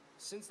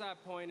 Since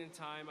that point in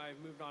time, I've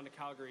moved on to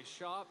Calgary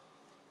Shop.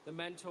 The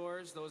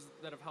mentors, those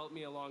that have helped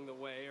me along the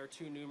way, are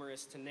too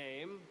numerous to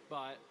name,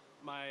 but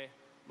my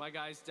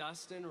guys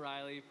Dustin,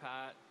 Riley,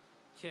 Pat,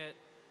 Kit,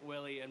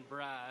 Willie, and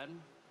Brad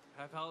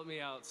have helped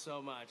me out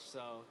so much,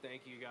 so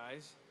thank you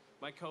guys.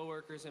 My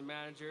coworkers and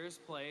managers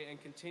play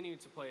and continue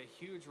to play a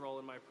huge role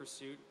in my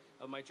pursuit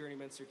of my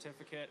Journeyman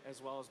Certificate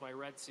as well as my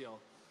Red Seal.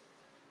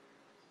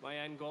 My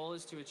end goal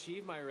is to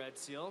achieve my Red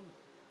Seal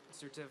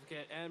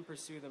certificate and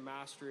pursue the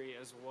mastery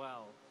as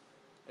well.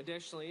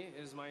 Additionally,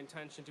 it is my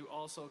intention to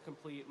also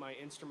complete my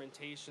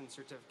instrumentation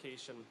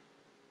certification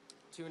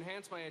to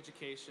enhance my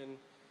education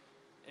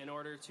in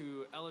order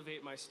to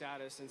elevate my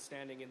status and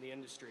standing in the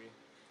industry.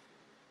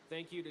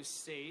 Thank you to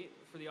STATE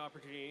for the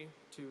opportunity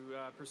to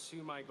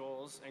pursue my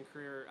goals and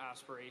career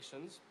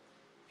aspirations.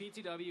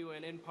 PTW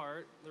and in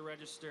part, the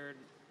Registered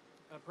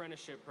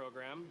Apprenticeship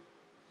Program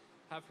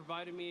have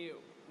provided me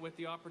with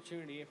the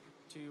opportunity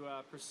to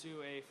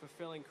pursue a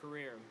fulfilling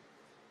career.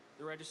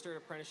 The Registered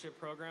Apprenticeship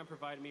Program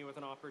provided me with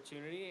an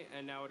opportunity,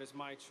 and now it is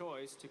my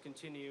choice to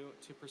continue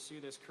to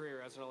pursue this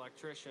career as an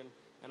electrician,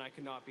 and I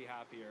could not be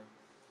happier.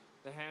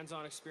 The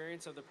hands-on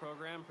experience of the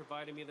program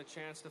provided me the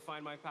chance to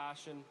find my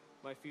passion,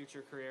 my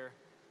future career.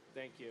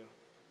 Thank you.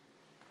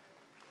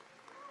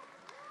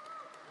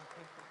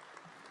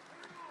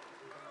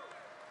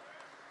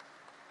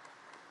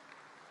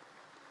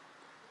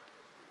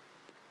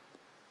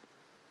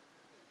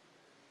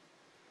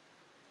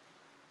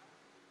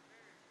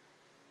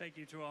 Thank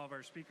you to all of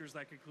our speakers.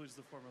 That concludes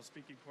the formal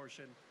speaking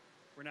portion.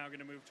 We're now going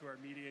to move to our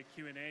media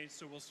Q&A.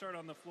 So we'll start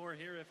on the floor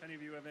here. If any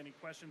of you have any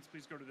questions,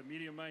 please go to the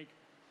media mic.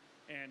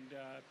 And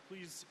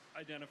please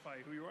identify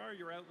who you are,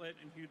 your outlet,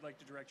 and who you'd like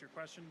to direct your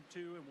question to.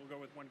 And we'll go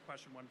with one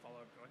question, one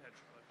follow-up. Go ahead,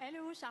 Charlotte.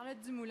 Hello,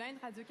 Charlotte Dumoulin,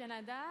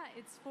 Radio-Canada.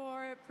 It's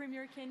for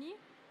Premier Kenney.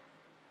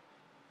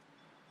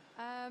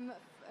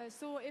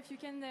 So if you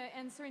can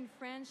answer in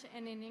French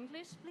and in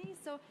English, please.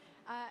 So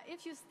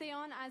if you stay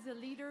on as a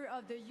leader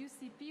of the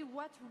UCP,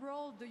 what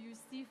role do you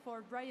see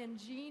for Brian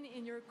Jean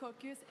in your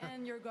caucus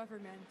and your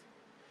government?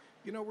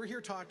 You know, we're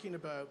here talking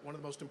about one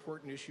of the most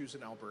important issues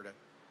in Alberta,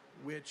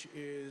 which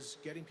is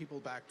getting people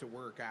back to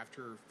work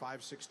after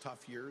 5-6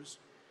 tough years.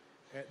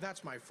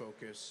 That's my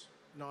focus,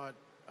 not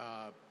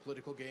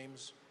political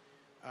games.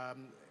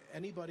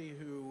 anybody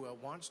who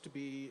wants to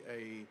be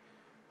a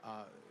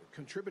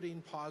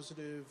contributing,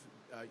 positive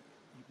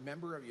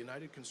member of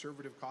United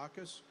Conservative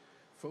Caucus,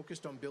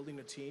 focused on building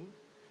a team,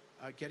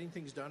 getting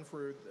things done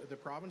for the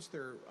province,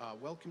 they're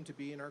welcome to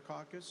be in our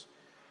caucus,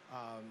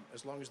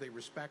 as long as they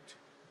respect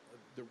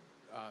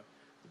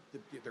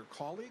their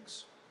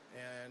colleagues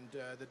and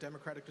the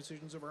democratic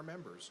decisions of our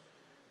members.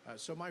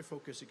 So my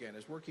focus, again,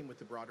 is working with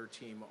the broader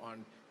team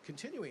on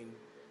continuing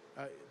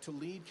to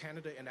lead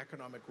Canada in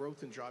economic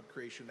growth and job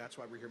creation. That's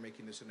why we're here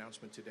making this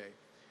announcement today.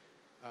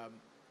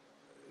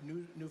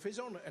 Nous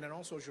faisons une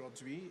annonce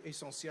aujourd'hui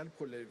essentielle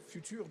pour le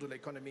futur de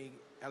l'économie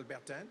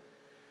albertaine.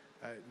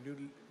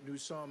 Nous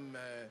sommes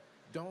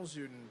dans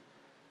une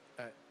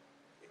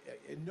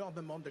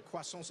énormément de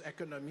croissance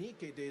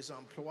économique et des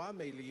emplois,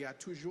 mais il y a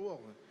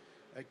toujours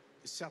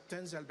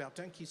certains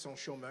Albertains qui sont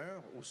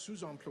chômeurs ou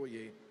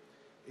sous-employés.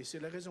 Et c'est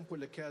la raison pour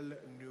laquelle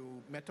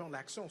nous mettons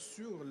l'accent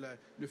sur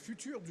le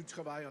futur du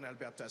travail en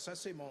Alberta. Ça,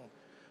 c'est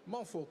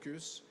mon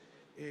focus.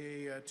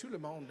 Et tout le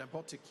monde,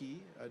 n'importe qui,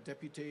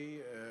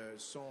 députés,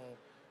 sont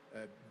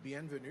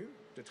bienvenus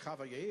de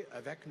travailler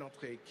avec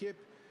notre équipe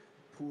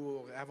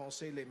pour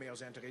avancer les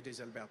meilleurs intérêts des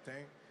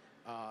Albertains.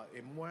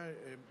 Et moi,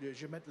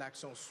 je mets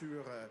l'accent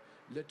sur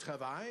le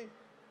travail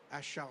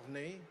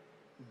acharné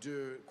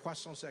de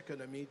croissance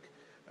économique,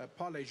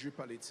 pas les jeux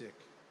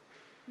politiques.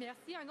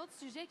 Merci. Un autre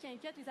sujet qui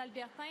inquiète les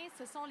Albertains,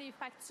 ce sont les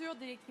factures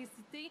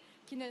d'électricité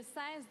qui ne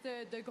cessent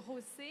de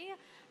grossir.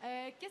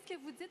 Qu'est-ce que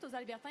vous dites aux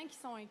Albertains qui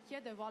sont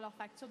inquiets de voir leurs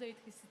factures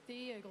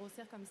d'électricité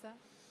grossir comme ça?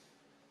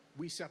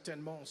 Oui,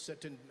 certainement.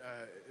 C'est une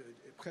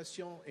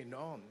pression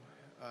énorme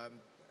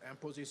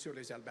imposée sur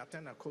les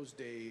Albertains à cause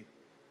des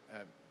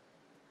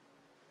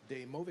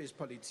mauvaises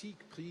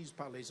politiques prises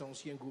par les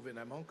anciens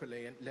gouvernements que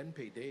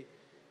l'NPD,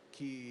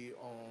 qui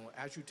ont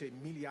ajouté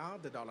milliards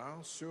de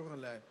dollars sur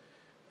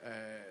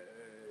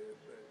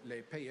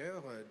les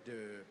payeurs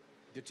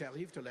de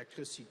tarifs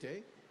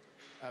d'électricité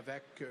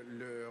avec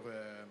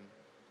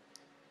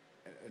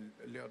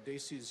leur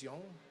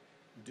décision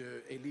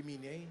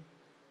d'éliminer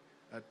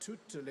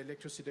toute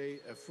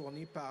l'électricité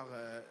fournie par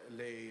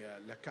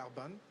le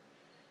carbone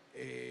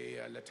et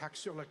la taxe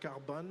sur le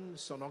carbone,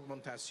 son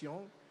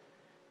augmentation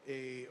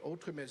et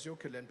autres mesures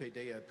que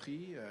l'NPD a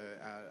prises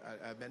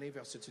à mener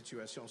vers cette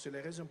situation. C'est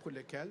la raison pour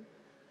laquelle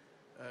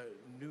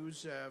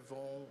nous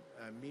avons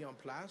mis en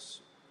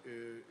place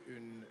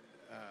une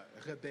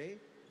rebais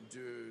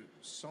de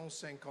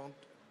 150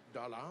 $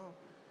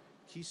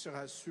 qui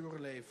sera sur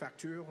les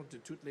factures de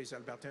tous les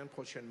Albertains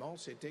prochainement.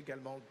 C'est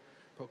également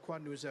pourquoi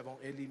nous avons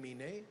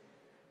éliminé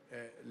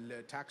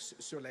la taxe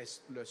sur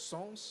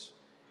l'essence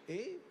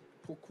et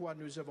pourquoi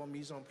nous avons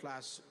mis en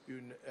place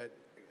une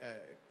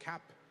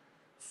cap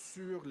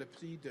sur le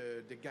prix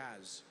de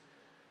gaz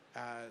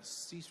à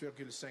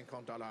 6,50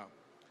 $.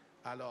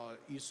 Alors,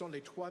 ils sont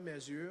les trois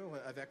mesures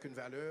avec une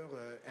valeur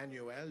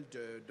annuelle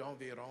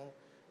d'environ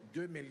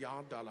 2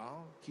 milliards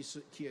 $,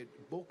 qui est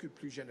beaucoup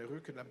plus généreux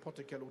que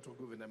n'importe quel autre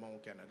gouvernement au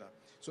Canada.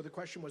 So the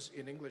question was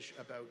in English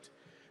about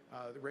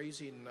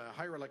raising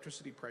higher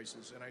electricity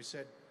prices, and I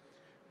said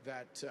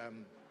that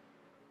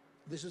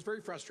this is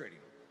very frustrating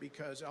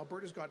because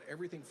Alberta's got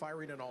everything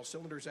firing on all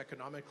cylinders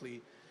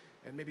economically,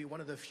 and maybe one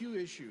of the few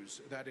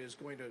issues that is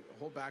going to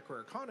hold back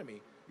our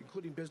economy,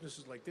 including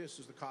businesses like this,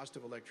 is the cost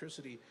of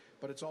electricity,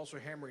 but it's also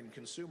hammering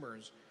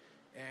consumers,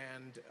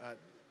 and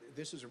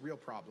this is a real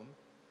problem.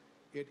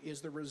 It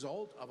is the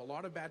result of a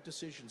lot of bad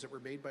decisions that were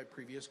made by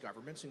previous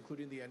governments,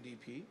 including the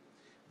NDP,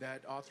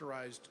 that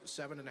authorized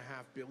 $7.5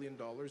 billion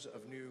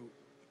of new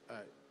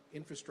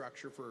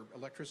infrastructure for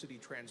electricity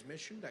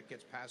transmission that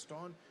gets passed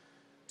on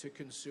to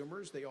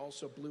consumers. They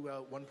also blew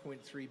out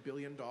 $1.3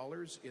 billion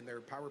in their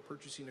power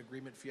purchasing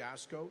agreement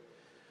fiasco.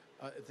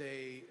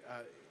 They,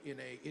 in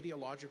an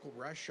ideological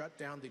rush, shut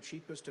down the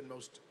cheapest and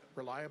most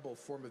reliable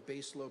form of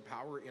baseload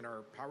power in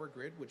our power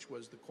grid, which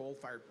was the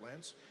coal-fired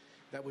plants.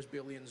 That was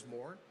billions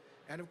more.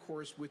 And of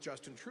course, with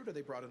Justin Trudeau,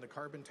 they brought in the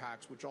carbon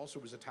tax, which also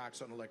was a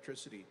tax on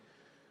electricity.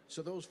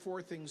 So those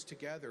four things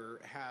together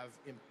have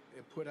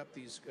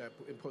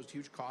imposed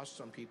huge costs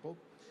on people.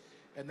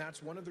 And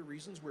that's one of the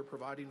reasons we're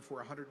providing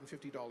for a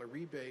 $150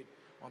 rebate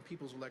on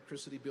people's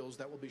electricity bills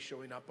that will be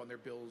showing up on their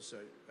bills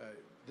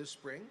this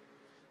spring.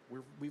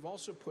 We've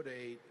also put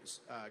a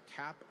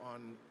cap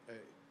on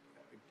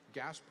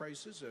gas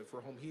prices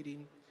for home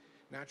heating,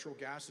 natural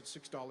gas at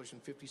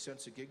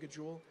 $6.50 a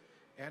gigajoule.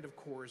 And of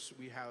course,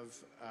 we have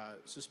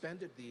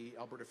suspended the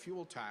Alberta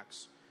fuel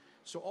tax.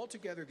 So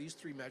altogether, these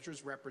three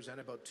measures represent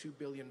about $2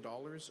 billion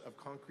of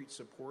concrete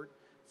support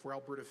for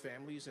Alberta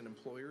families and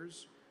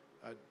employers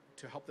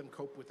to help them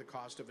cope with the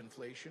cost of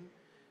inflation.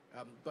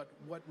 But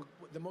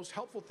the most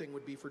helpful thing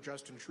would be for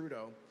Justin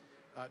Trudeau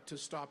to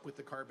stop with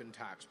the carbon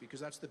tax,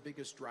 because that's the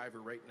biggest driver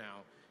right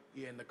now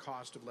in the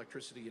cost of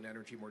electricity and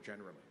energy more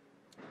generally.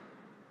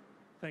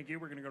 Thank you.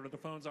 We're going to go to the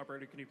phones.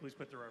 Operator, can you please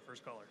put through our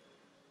first caller?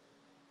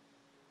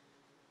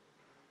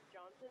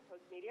 Johnson,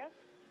 Post Media.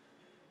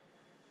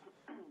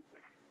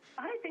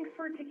 Hi, thanks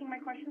for taking my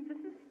questions. This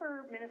is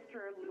for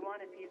Minister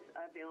Luan, if he's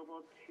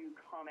available to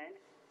comment.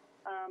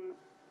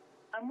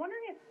 I'm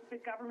wondering if the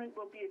government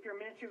will be, if your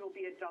ministry will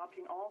be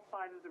adopting all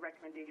 5 of the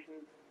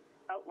recommendations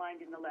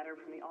outlined in the letter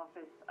from the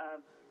Office of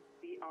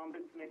the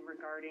Ombudsman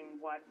regarding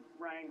what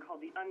Ryan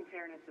called the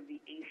unfairness of the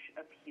AISH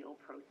appeal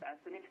process.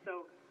 And if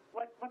so,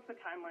 what's the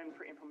timeline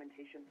for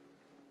implementation?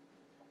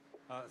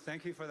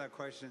 Thank you for that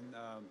question.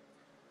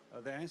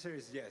 The answer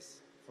is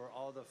yes. For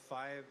all the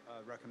 5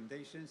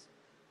 recommendations,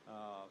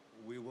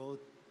 we will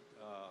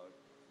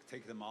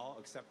take them all,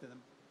 accept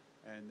them,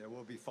 and there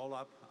will be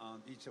follow-up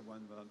on each of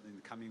them in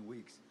the coming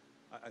weeks.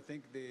 I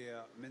think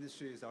the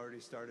ministry has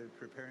already started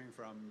preparing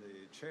from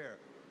the chair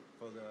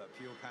for the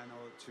appeal panel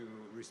to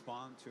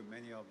respond to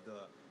many of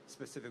the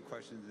specific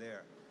questions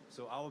there.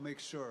 So I will make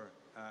sure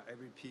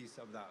every piece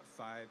of that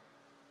 5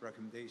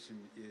 recommendation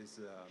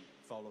is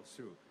followed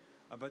through.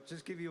 But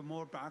just give you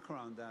more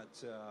background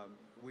that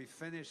we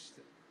finished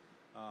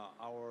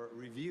our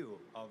review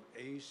of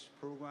AISH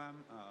program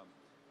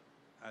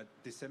at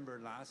December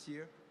last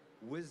year.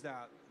 With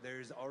that,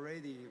 there's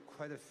already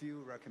quite a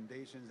few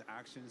recommendations,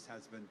 actions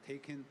has been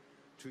taken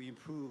to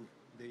improve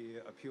the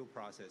appeal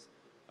process.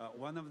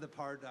 One of the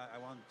part I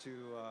want to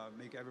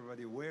make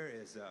everybody aware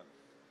is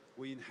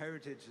we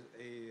inherited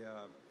a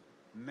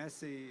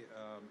messy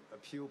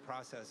appeal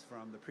process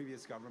from the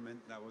previous government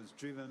that was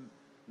driven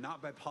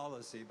not by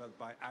policy but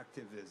by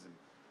activism.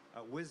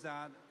 With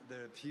that,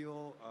 the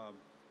appeal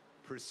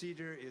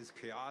procedure is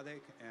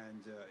chaotic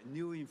and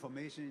new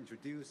information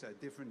introduced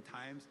at different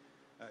times.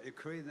 It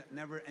creates a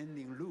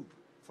never-ending loop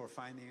for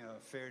finding a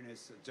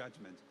fairness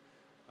judgment.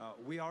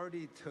 We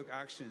already took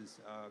actions,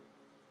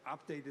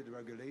 updated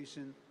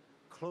regulation,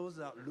 closed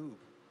that loop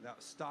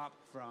that stopped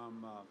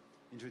from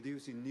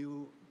introducing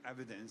new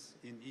evidence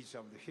in each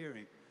of the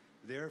hearing.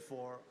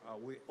 Therefore,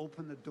 we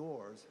open the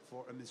doors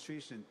for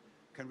administration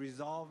can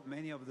resolve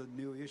many of the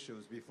new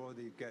issues before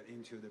they get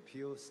into the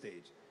appeal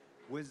stage.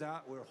 With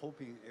that, we're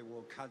hoping it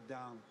will cut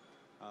down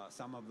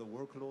some of the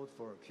workload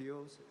for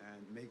appeals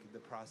and make the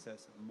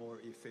process more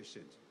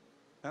efficient.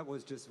 That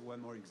was just one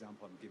more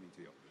example I'm giving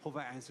to you. Hope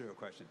I answered your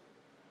question.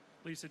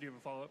 Lisa, do you have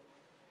a follow-up?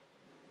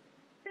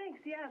 Thanks.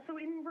 Yeah. So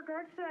in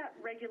regards to that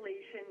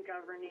regulation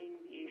governing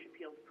the AISH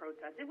appeals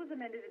process, it was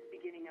amended at the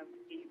beginning of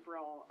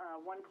April.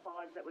 One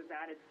clause that was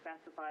added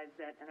specifies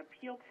that an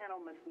appeal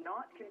panel must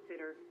not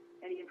consider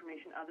any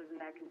information other than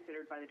that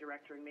considered by the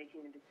director in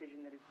making the decision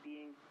that is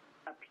being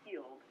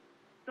appealed.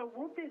 So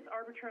won't this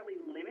arbitrarily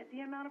limit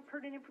the amount of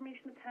pertinent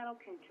information the panel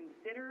can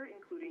consider,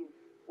 including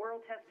oral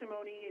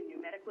testimony and new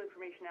medical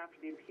information after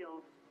the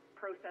appeal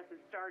process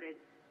is started?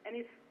 And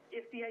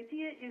if the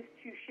idea is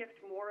to shift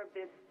more of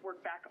this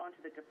work back onto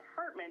the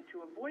department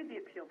to avoid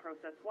the appeal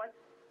process, what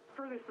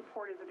further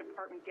support is the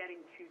department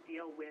getting to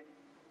deal with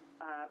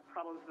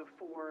problems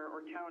before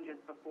or challenges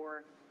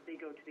before they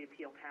go to the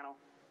appeal panel?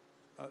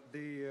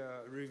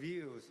 The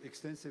reviews,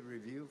 extensive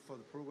review for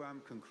the program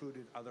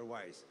concluded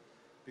otherwise.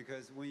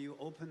 Because when you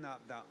open up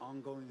that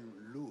ongoing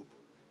loop,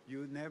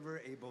 you're never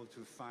able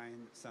to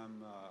find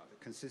some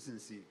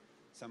consistency,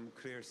 some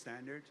clear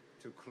standard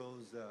to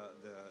close the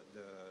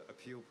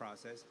appeal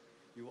process.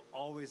 You will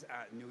always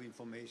add new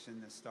information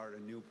and start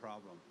a new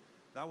problem.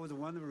 That was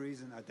one of the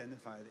reasons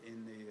identified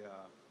in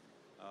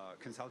the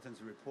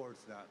consultants'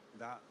 reports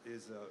that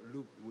is a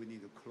loop we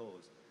need to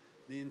close.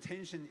 The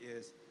intention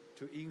is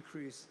to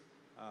increase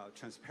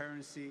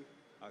transparency,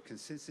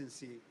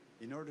 consistency.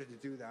 In order to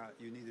do that,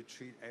 you need to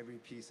treat every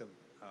piece of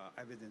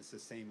evidence the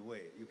same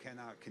way. You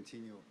cannot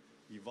continue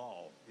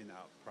evolve in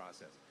that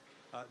process.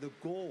 The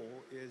goal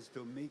is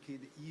to make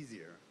it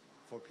easier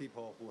for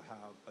people who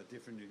have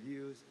different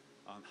views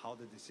on how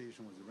the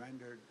decision was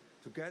rendered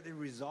to get it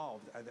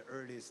resolved at the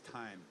earliest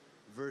time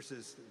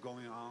versus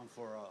going on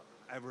for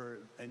an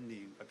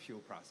ever-ending appeal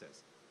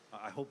process.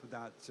 I hope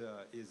that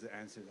is the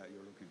answer that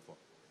you're looking for.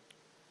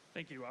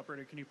 Thank you.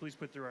 Operator, can you please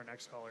put through our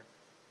next caller?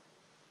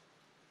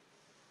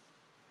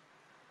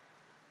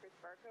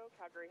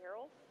 Calgary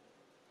Herald.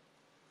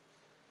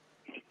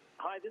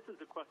 Hi, this is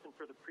a question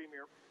for the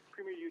Premier.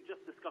 Premier, you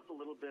just discussed a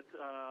little bit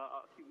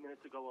a few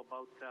minutes ago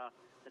about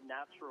the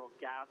natural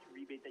gas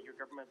rebate that your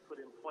government put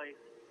in place.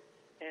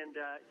 And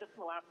just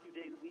in the last few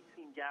days, we've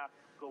seen gas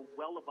go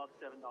well above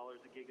 $7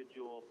 a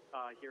gigajoule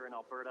here in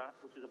Alberta,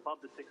 which is above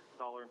the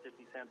 $6.50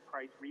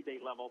 price rebate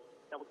level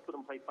that was put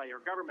in place by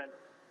your government.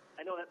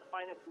 I know that the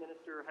finance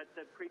minister had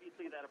said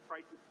previously that if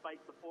prices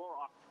spiked before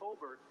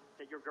October,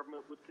 that your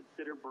government would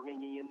consider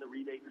bringing in the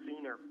rebate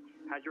sooner.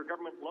 Has your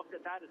government looked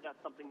at that? Is that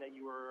something that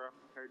you were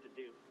prepared to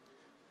do?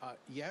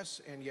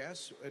 Yes and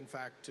yes. In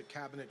fact,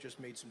 Cabinet just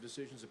made some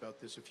decisions about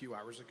this a few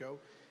hours ago,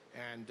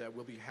 and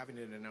we'll be having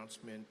an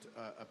announcement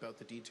about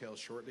the details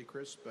shortly,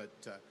 Chris,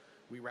 but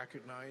we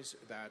recognize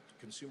that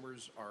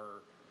consumers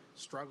are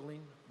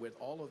struggling with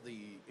all of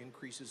the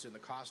increases in the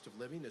cost of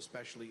living,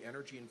 especially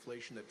energy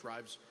inflation that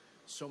drives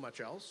so much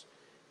else,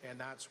 and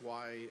that's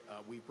why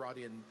we brought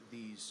in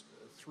these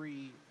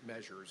 3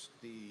 measures: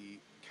 the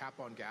cap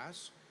on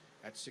gas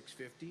at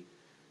 $6.50,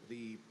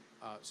 the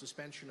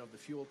suspension of the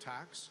fuel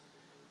tax,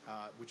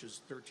 which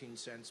is 13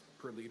 cents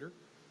per liter,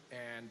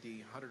 and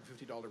the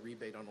 $150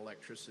 rebate on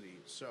electricity.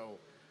 So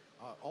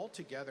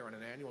altogether on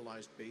an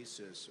annualized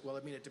basis, well,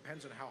 I mean, it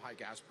depends on how high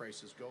gas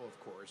prices go, of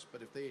course,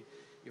 but if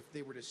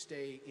they were to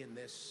stay in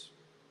this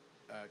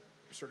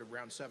sort of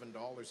around $7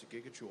 a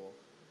gigajoule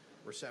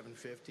or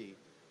 $7.50,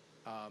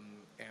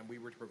 and we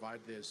were to provide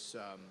this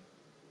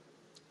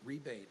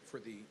rebate for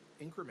the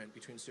increment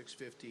between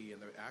 $6.50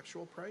 and the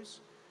actual price,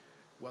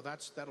 well,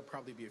 that'll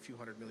probably be a few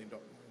 $100 million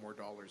more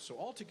dollars. So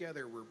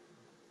altogether, we're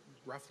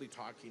roughly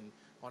talking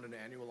on an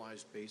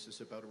annualized basis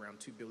about around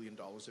 $2 billion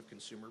of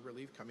consumer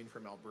relief coming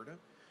from Alberta.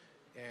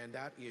 And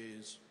that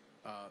is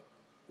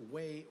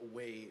way,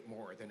 way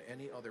more than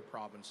any other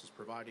province is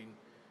providing.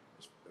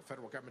 The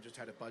federal government just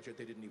had a budget.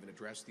 They didn't even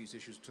address these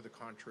issues. To the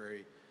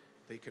contrary,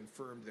 they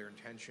confirmed their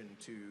intention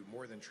to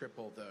more than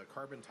triple the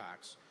carbon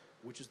tax,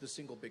 which is the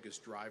single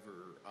biggest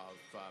driver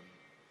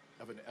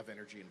of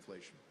energy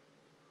inflation.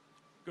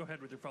 Go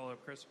ahead with your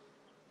follow-up, Chris.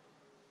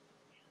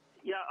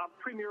 Yeah,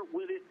 Premier,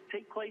 will it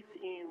take place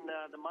in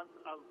the month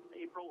of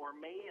April or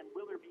May, and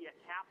will there be a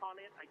cap on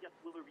it? I guess,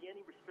 will there be any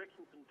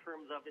restrictions in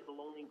terms of it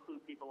will only include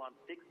people on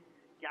fixed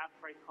gas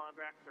price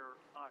contracts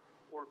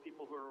or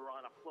people who are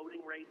on a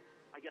floating rate?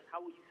 I guess,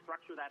 how will you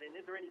structure that, and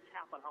is there any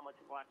cap on how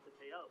much it will actually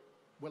pay out?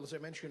 Well, as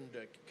I mentioned,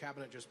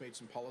 Cabinet just made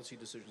some policy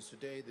decisions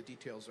today. The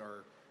details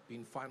are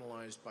being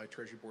finalized by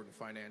Treasury Board and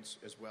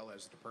Finance as well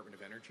as the Department of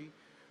Energy.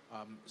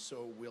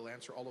 So we'll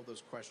answer all of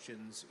those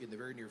questions in the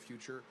very near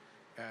future.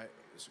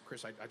 So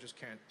Chris, I just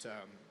can't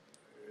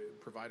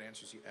provide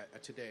answers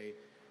today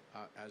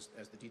as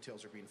the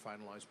details are being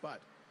finalized.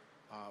 But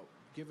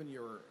given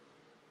your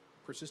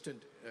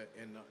persistent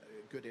and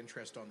good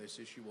interest on this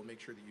issue, we'll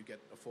make sure that you get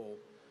a full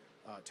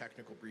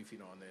technical briefing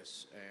on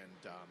this.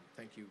 And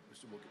thank you.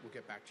 So we'll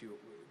get back to you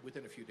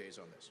within a few days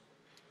on this.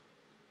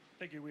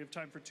 Thank you. We have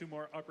time for two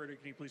more. Operator,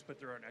 can you please put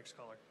through our next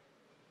caller?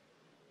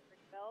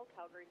 Bell,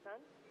 Calgary Sun.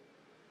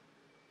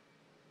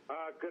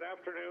 Good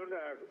afternoon.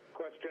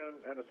 Question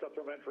and a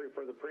supplementary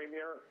for the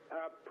Premier.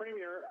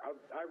 Premier,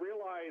 I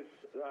realize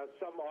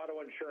some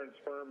auto insurance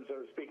firms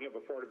are, speaking of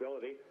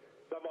affordability,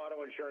 some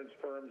auto insurance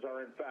firms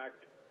are in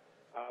fact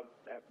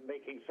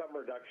making some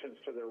reductions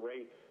to their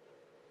rates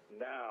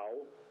now,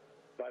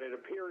 but it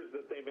appears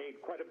that they made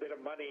quite a bit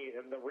of money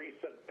in the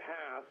recent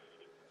past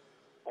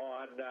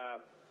on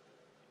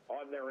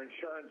their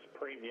insurance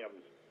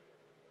premiums.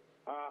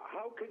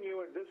 How can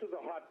you, and this is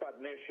a hot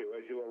button issue,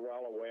 as you are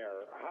well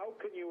aware, how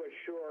can you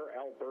assure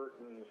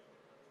Albertans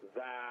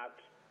that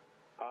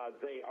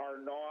they are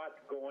not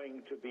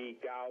going to be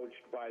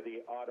gouged by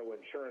the auto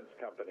insurance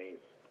companies,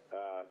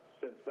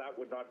 since that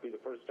would not be the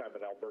first time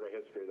in Alberta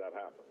history that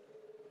happened?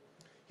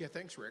 Yeah,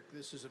 thanks, Rick.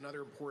 This is another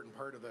important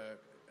part of the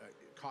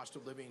cost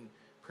of living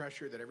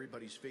pressure that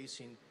everybody's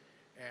facing.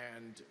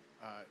 And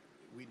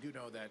we do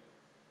know that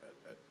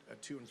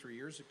 2 and 3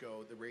 years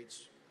ago, the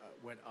rates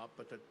went up,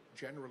 but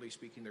generally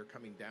speaking, they're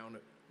coming down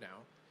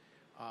now.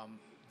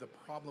 The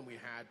problem we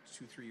had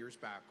 2-3 years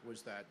back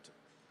was that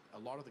a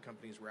lot of the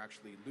companies were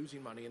actually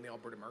losing money in the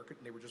Alberta market,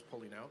 and they were just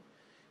pulling out.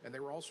 And they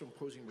were also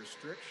imposing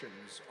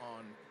restrictions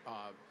on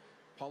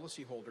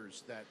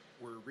policyholders that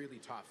were really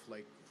tough,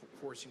 like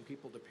forcing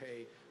people to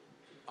pay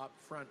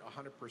upfront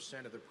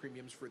 100% of the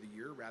premiums for the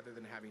year rather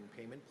than having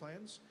payment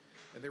plans.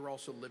 And they were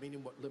also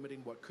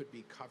limiting what could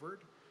be covered.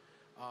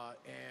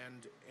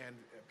 And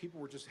people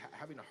were just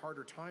having a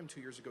harder time 2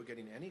 years ago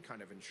getting any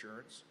kind of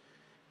insurance.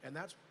 And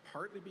that's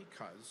partly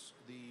because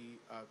the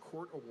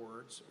court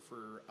awards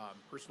for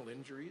personal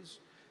injuries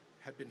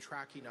had been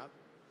tracking up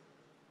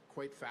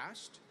quite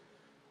fast,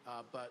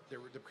 but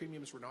the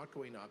premiums were not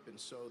going up. And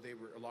so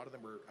a lot of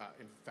them were,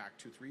 in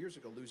fact, 2-3 years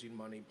ago, losing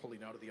money,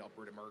 pulling out of the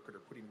Alberta market or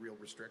putting real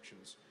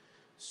restrictions.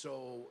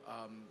 So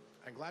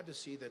I'm glad to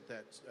see that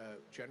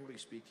generally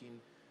speaking,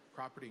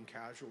 property and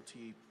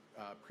casualty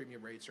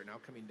premium rates are now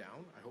coming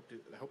down.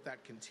 I hope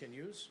that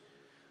continues,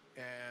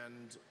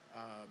 and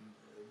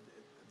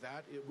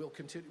that it will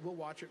continue. We'll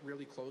watch it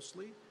really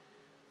closely.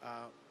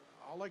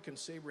 All I can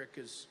say, Rick,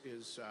 is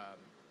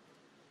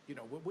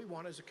what we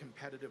want is a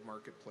competitive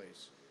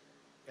marketplace,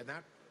 and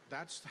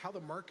that's how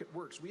the market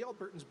works. We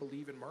Albertans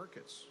believe in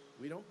markets.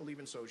 We don't believe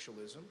in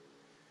socialism.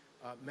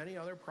 Many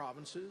other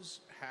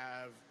provinces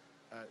have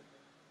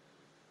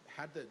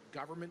had the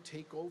government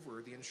take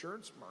over the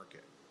insurance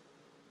market.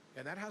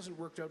 And that hasn't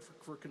worked out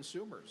for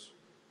consumers.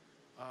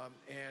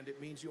 And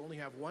it means you only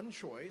have one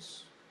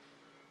choice,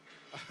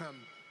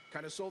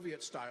 kind of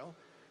Soviet style,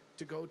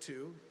 to go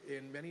to.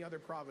 In many other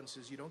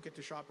provinces, you don't get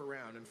to shop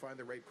around and find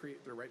the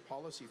right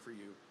policy for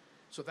you.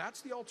 So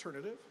that's the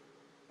alternative.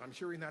 I'm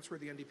hearing that's where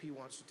the NDP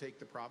wants to take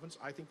the province.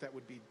 I think that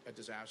would be a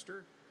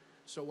disaster.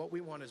 So what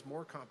we want is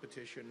more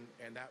competition,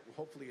 and that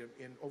hopefully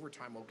over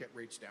time will get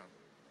rates down.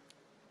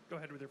 Go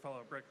ahead with your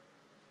follow-up, Rick.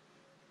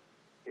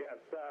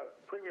 Yes,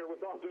 Premier, with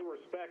all due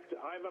respect,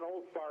 I'm an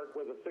old fart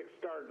with a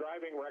 6-star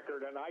driving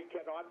record, and I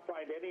cannot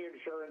find any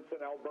insurance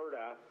in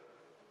Alberta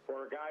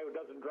for a guy who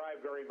doesn't drive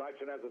very much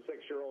and has a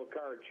 6-year-old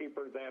car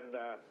cheaper than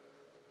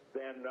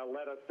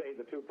let us say,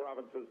 the 2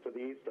 provinces to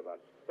the east of us,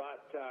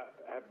 but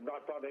have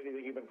not found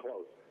anything even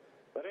close.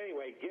 But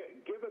anyway,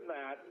 given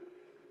that,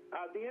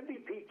 the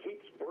NDP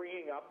keeps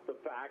bringing up the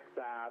fact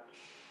that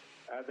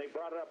They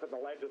brought it up in the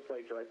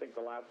legislature, I think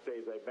the last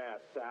day they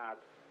met, that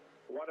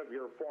one of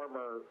your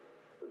former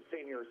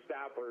senior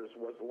staffers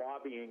was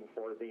lobbying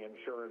for the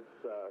insurance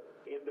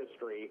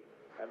industry,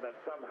 and that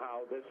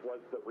somehow this was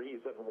the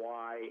reason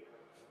why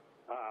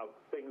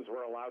things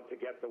were allowed to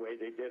get the way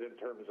they did in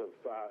terms of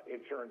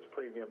insurance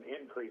premium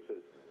increases.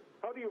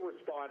 How do you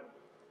respond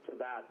to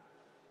that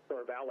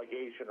sort of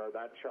allegation or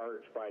that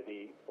charge by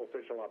the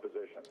official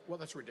opposition? Well,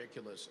 that's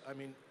ridiculous. I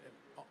mean,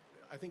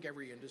 I think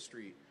every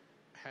industry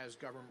has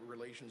government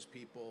relations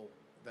people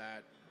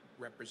that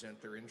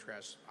represent their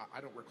interests.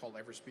 I don't recall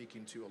ever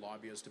speaking to a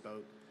lobbyist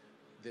about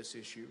this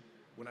issue.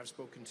 When I've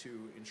spoken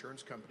to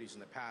insurance companies in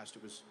the past,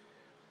 it was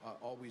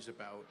always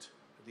about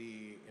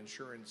the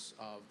insurance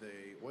of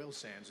the oil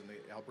sands and the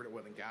Alberta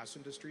oil and gas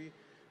industry,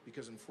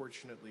 because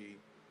unfortunately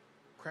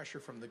pressure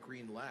from the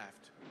Green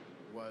left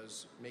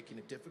was making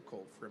it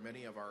difficult for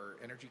many of our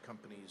energy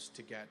companies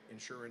to get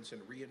insurance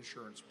and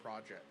reinsurance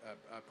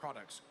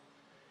products.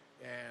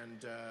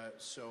 And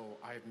so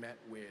I've met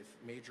with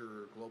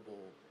major global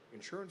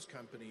insurance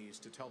companies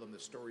to tell them the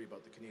story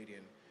about the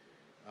Canadian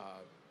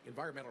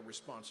environmental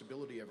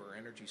responsibility of our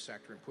energy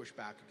sector and push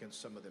back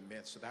against some of the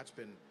myths. So that's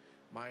been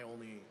my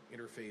only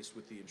interface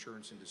with the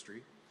insurance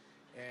industry.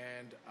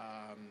 And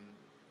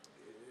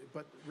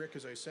but Rick,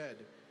 as I said,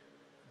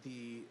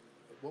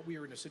 what we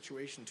were in a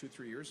situation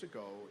 2-3 years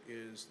ago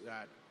is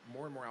that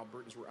more and more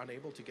Albertans were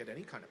unable to get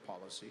any kind of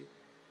policy,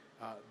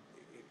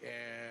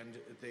 and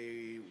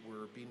they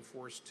were being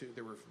forced to.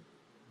 There were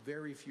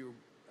very few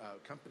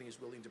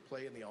companies willing to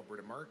play in the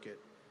Alberta market,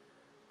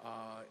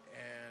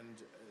 and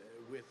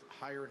with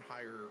higher and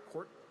higher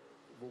court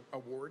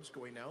awards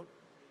going out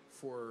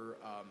for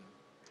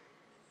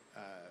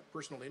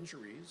personal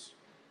injuries,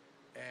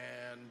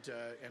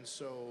 and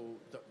so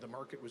the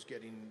market was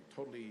getting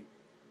totally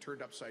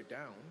turned upside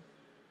down.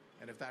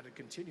 And if that had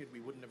continued, we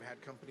wouldn't have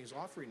had companies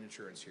offering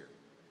insurance here.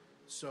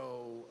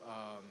 So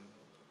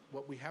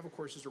what we have, of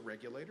course, is a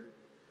regulator,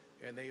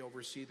 and they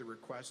oversee the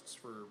requests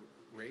for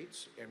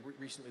rates. And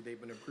recently, they've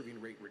been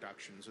approving rate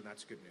reductions, and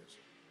that's good news.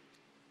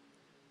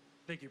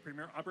 Thank you,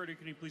 Premier. Operator,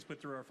 can you please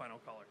put through our final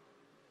caller?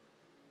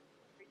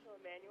 Rachel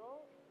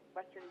Emmanuel,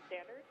 Western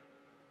Standard.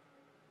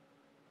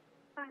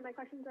 Hi, my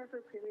questions are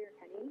for Premier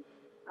Kenney.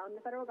 The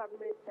federal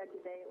government said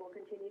today it will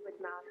continue with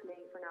mask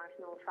mandate for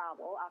national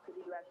travel after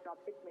the U.S.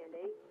 dropped its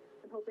mandate.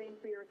 I'm hoping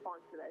for your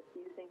response to this.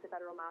 Do you think the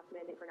federal mask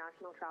mandate for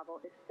national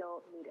travel is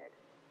still needed?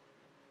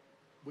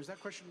 Was that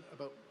question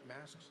about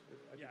masks?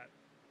 Yeah.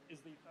 Is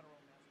the federal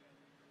mask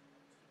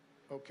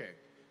mandate? Okay.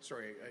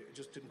 Sorry, I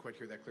just didn't quite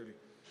hear that clearly.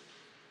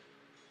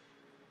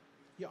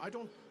 Yeah, I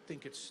don't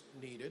think it's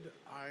needed.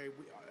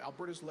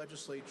 Alberta's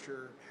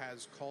legislature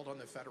has called on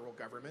the federal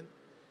government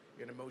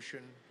in a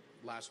motion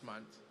last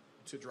month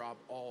to drop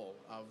all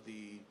of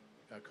the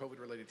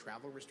COVID-related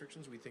travel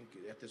restrictions. We think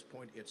at this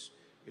point it's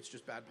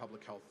just bad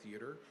public health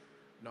theater,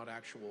 not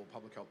actual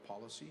public health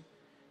policy.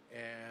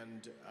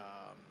 And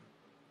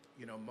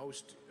you know,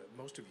 most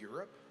of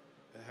Europe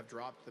have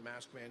dropped the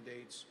mask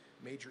mandates.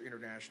 Major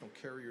international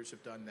carriers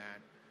have done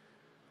that.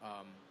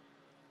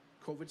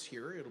 COVID's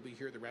here. It'll be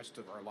here the rest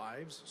of our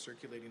lives,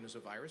 circulating as a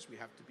virus. We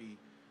have to be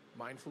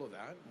mindful of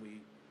that.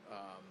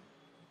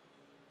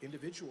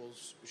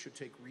 Individuals should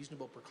take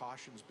reasonable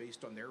precautions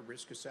based on their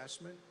risk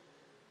assessment.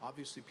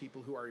 Obviously,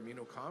 people who are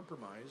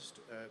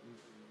immunocompromised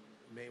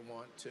may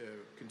want to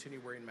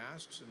continue wearing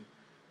masks, and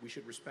we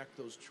should respect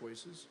those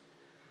choices.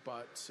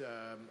 But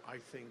I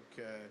think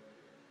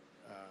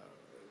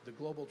the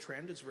global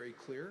trend is very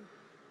clear,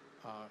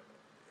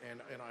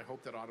 and I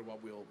hope that Ottawa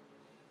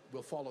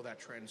will follow that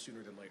trend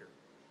sooner than later.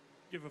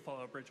 Give a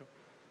follow-up, Rachel.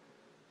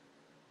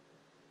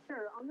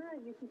 Sure. On the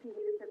UCP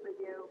leadership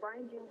review,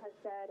 Brian Jean has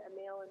said a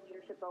mail-in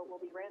leadership vote will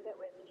be rampant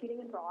with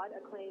cheating and fraud,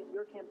 a claim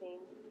your campaign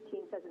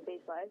team says is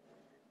baseless.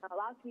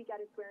 Last week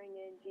at his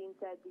swearing-in, Jean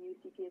said the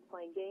UCP is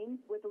playing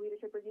games with the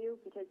leadership review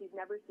because he's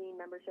never seen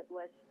membership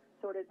lists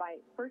sorted by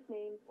first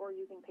names or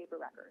using paper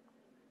records.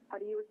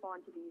 How do you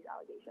respond to these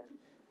allegations?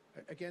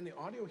 Again, the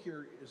audio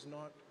here is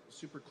not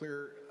super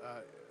clear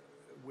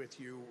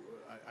with you.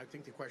 I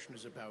think the question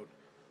is about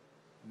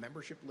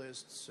membership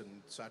lists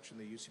and such in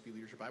the UCP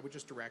leadership. I would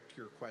just direct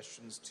your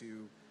questions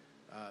to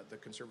the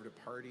Conservative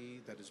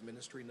Party that is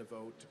ministering the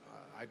vote.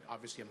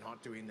 Obviously, I'm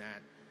not doing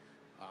that.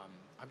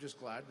 I'm just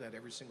glad that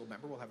every single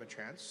member will have a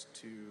chance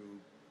to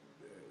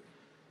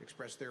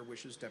express their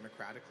wishes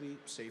democratically,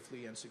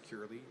 safely, and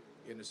securely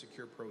in a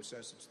secure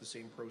process. It's the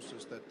same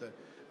process that the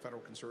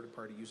Federal Conservative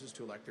Party uses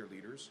to elect their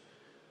leaders.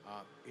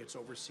 It's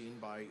overseen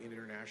by an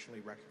internationally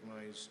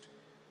recognized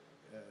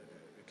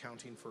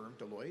accounting firm,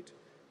 Deloitte,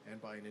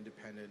 and by an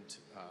independent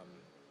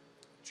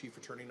chief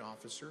returning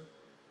officer.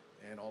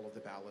 And all of the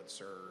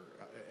ballots are,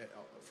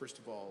 first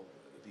of all,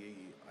 the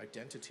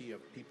identity of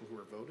people who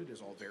are voted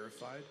is all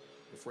verified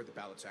before the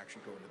ballots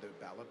actually go into the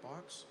ballot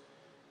box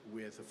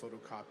with a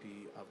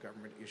photocopy of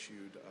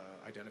government-issued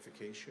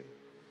identification.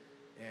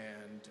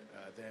 And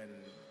then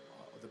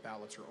the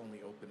ballots are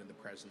only open in the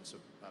presence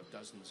of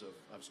dozens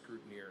of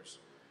scrutineers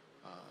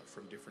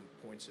from different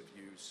points of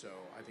view. So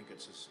I think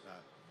it's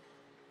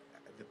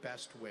the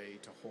best way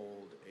to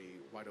hold a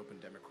wide-open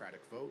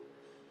democratic vote.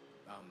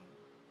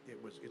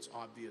 It's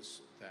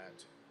obvious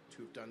that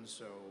to have done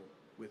so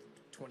with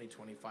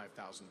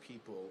 25,000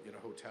 people in a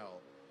hotel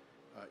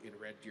in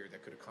Red Deer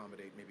that could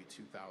accommodate maybe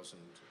 2,000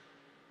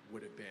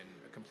 would have been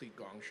a complete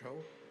gong show.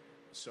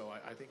 So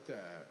I think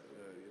the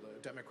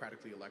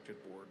democratically elected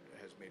board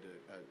has made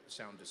a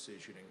sound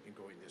decision in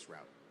going this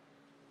route.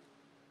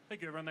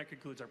 Thank you, everyone. That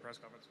concludes our press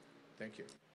conference. Thank you.